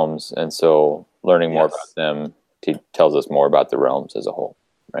the realms, and so learning more about them tells us more about the realms as a whole.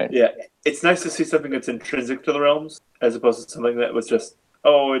 Right. Yeah, it's nice to see something that's intrinsic to the realms as opposed to something that was just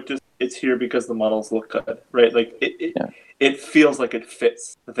it's here because the models look good, right? Like it feels like it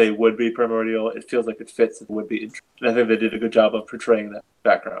fits that they would be primordial. It feels like it fits that it would be. And I think they did a good job of portraying that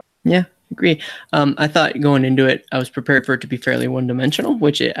background. Yeah, agree. I thought going into it, I was prepared for it to be fairly one-dimensional,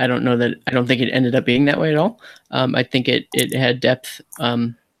 which I don't think it ended up being that way at all. I think it had depth,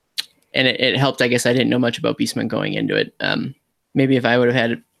 and it helped. I guess I didn't know much about Beastmen going into it. Maybe if I would have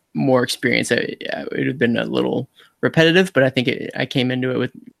had more experience, it would have been a little repetitive, but I think I came into it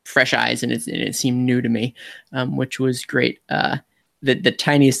with fresh eyes, and it seemed new to me, which was great. The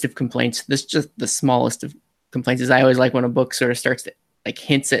tiniest of complaints, this just the smallest of complaints, is I always like when a book sort of starts to like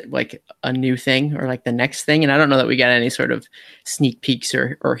hints at like a new thing or like the next thing, and I don't know that we got any sort of sneak peeks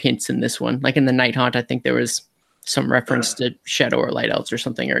or hints in this one. Like in the Night Haunt, I think there was some reference to Shadow or Light Elves or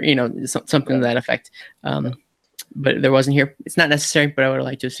something, or something to that effect. But there wasn't here. It's not necessary, but I would have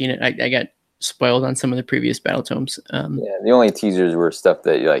liked to have seen it. I got spoiled on some of the previous Battletomes. Yeah, the only teasers were stuff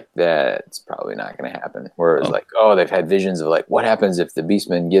that you're like, that's probably not going to happen. Where it was like, oh, they've had visions of like, what happens if the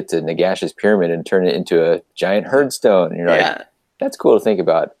Beastmen get to Nagash's pyramid and turn it into a giant herdstone? And you're like, that's cool to think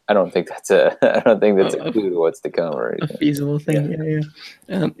about. I don't think that's a clue to what's to come or anything. A feasible thing.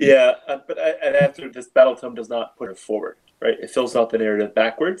 But after this, Battletome does not put it forward, right? It fills out the narrative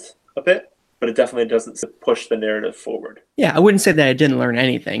backwards a bit, but it definitely doesn't push the narrative forward. Yeah, I wouldn't say that I didn't learn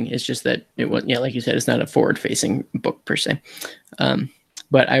anything. It's just that it was, like you said, it's not a forward-facing book per se.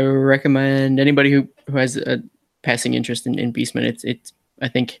 But I would recommend anybody who has a passing interest in Beastmen. It's I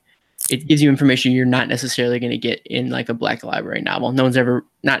think it gives you information you're not necessarily going to get in like a Black Library novel. No one's ever,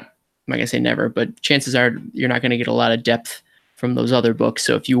 not, I'm not going to say never, but chances are you're not going to get a lot of depth from those other books.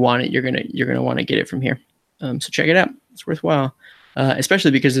 So if you want it, you're gonna want to get it from here. So check it out. It's worthwhile.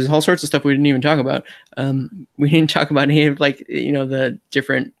 Especially because there's all sorts of stuff we didn't even talk about. We didn't talk about any of the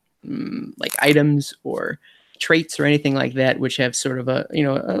different like items or traits or anything like that, which have sort of a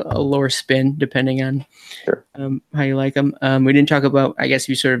lower spin depending on how you like them. We didn't talk about, I guess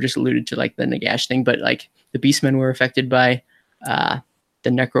you sort of just alluded to like the Nagash thing, but like the Beastmen were affected by the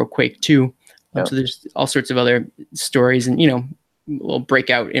Necroquake too. So there's all sorts of other stories and little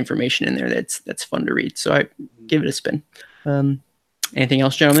breakout information in there that's fun to read. So I give it a spin. Anything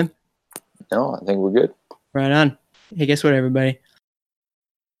else, gentlemen? No, I think we're good. Right on. Hey, guess what, everybody?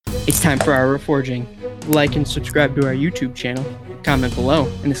 It's time for our reforging. Like and subscribe to our YouTube channel. Comment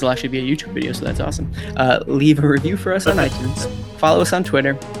below, and this will actually be a YouTube video, so that's awesome. Leave a review for us on iTunes. Follow us on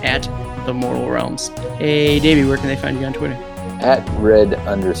Twitter at The Mortal Realms. Hey, Davey, where can they find you on Twitter? At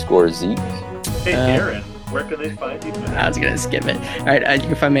red_Zeke. Hey, Aaron, where can they find you? I was going to skip it. All right, you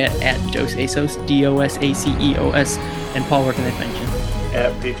can find me at DosAceos, DOSACEOS. And Paul, where can they find you?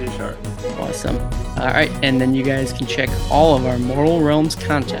 At PJ Sharp. Awesome. All right, and then you guys can check all of our Mortal Realms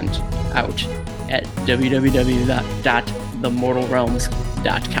content out at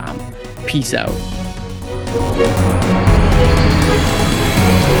www.themortalrealms.com. Peace out.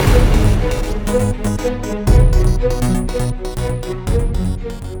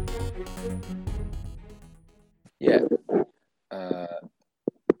 Yeah.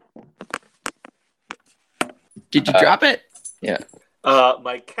 Did you drop it? Yeah.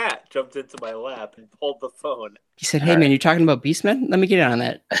 My cat jumped into my lap and pulled the phone. He said, "Hey, man, you're talking about Beastmen? Let me get on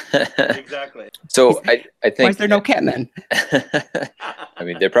that." Exactly. So I think. Why is there no Catmen? I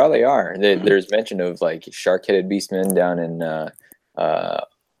mean, there probably are. There's mention of like shark-headed beastmen down in the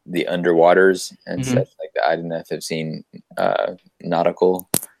underwaters and stuff like that. I don't know if I've seen nautical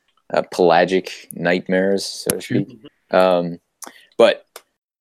pelagic nightmares, so to speak. But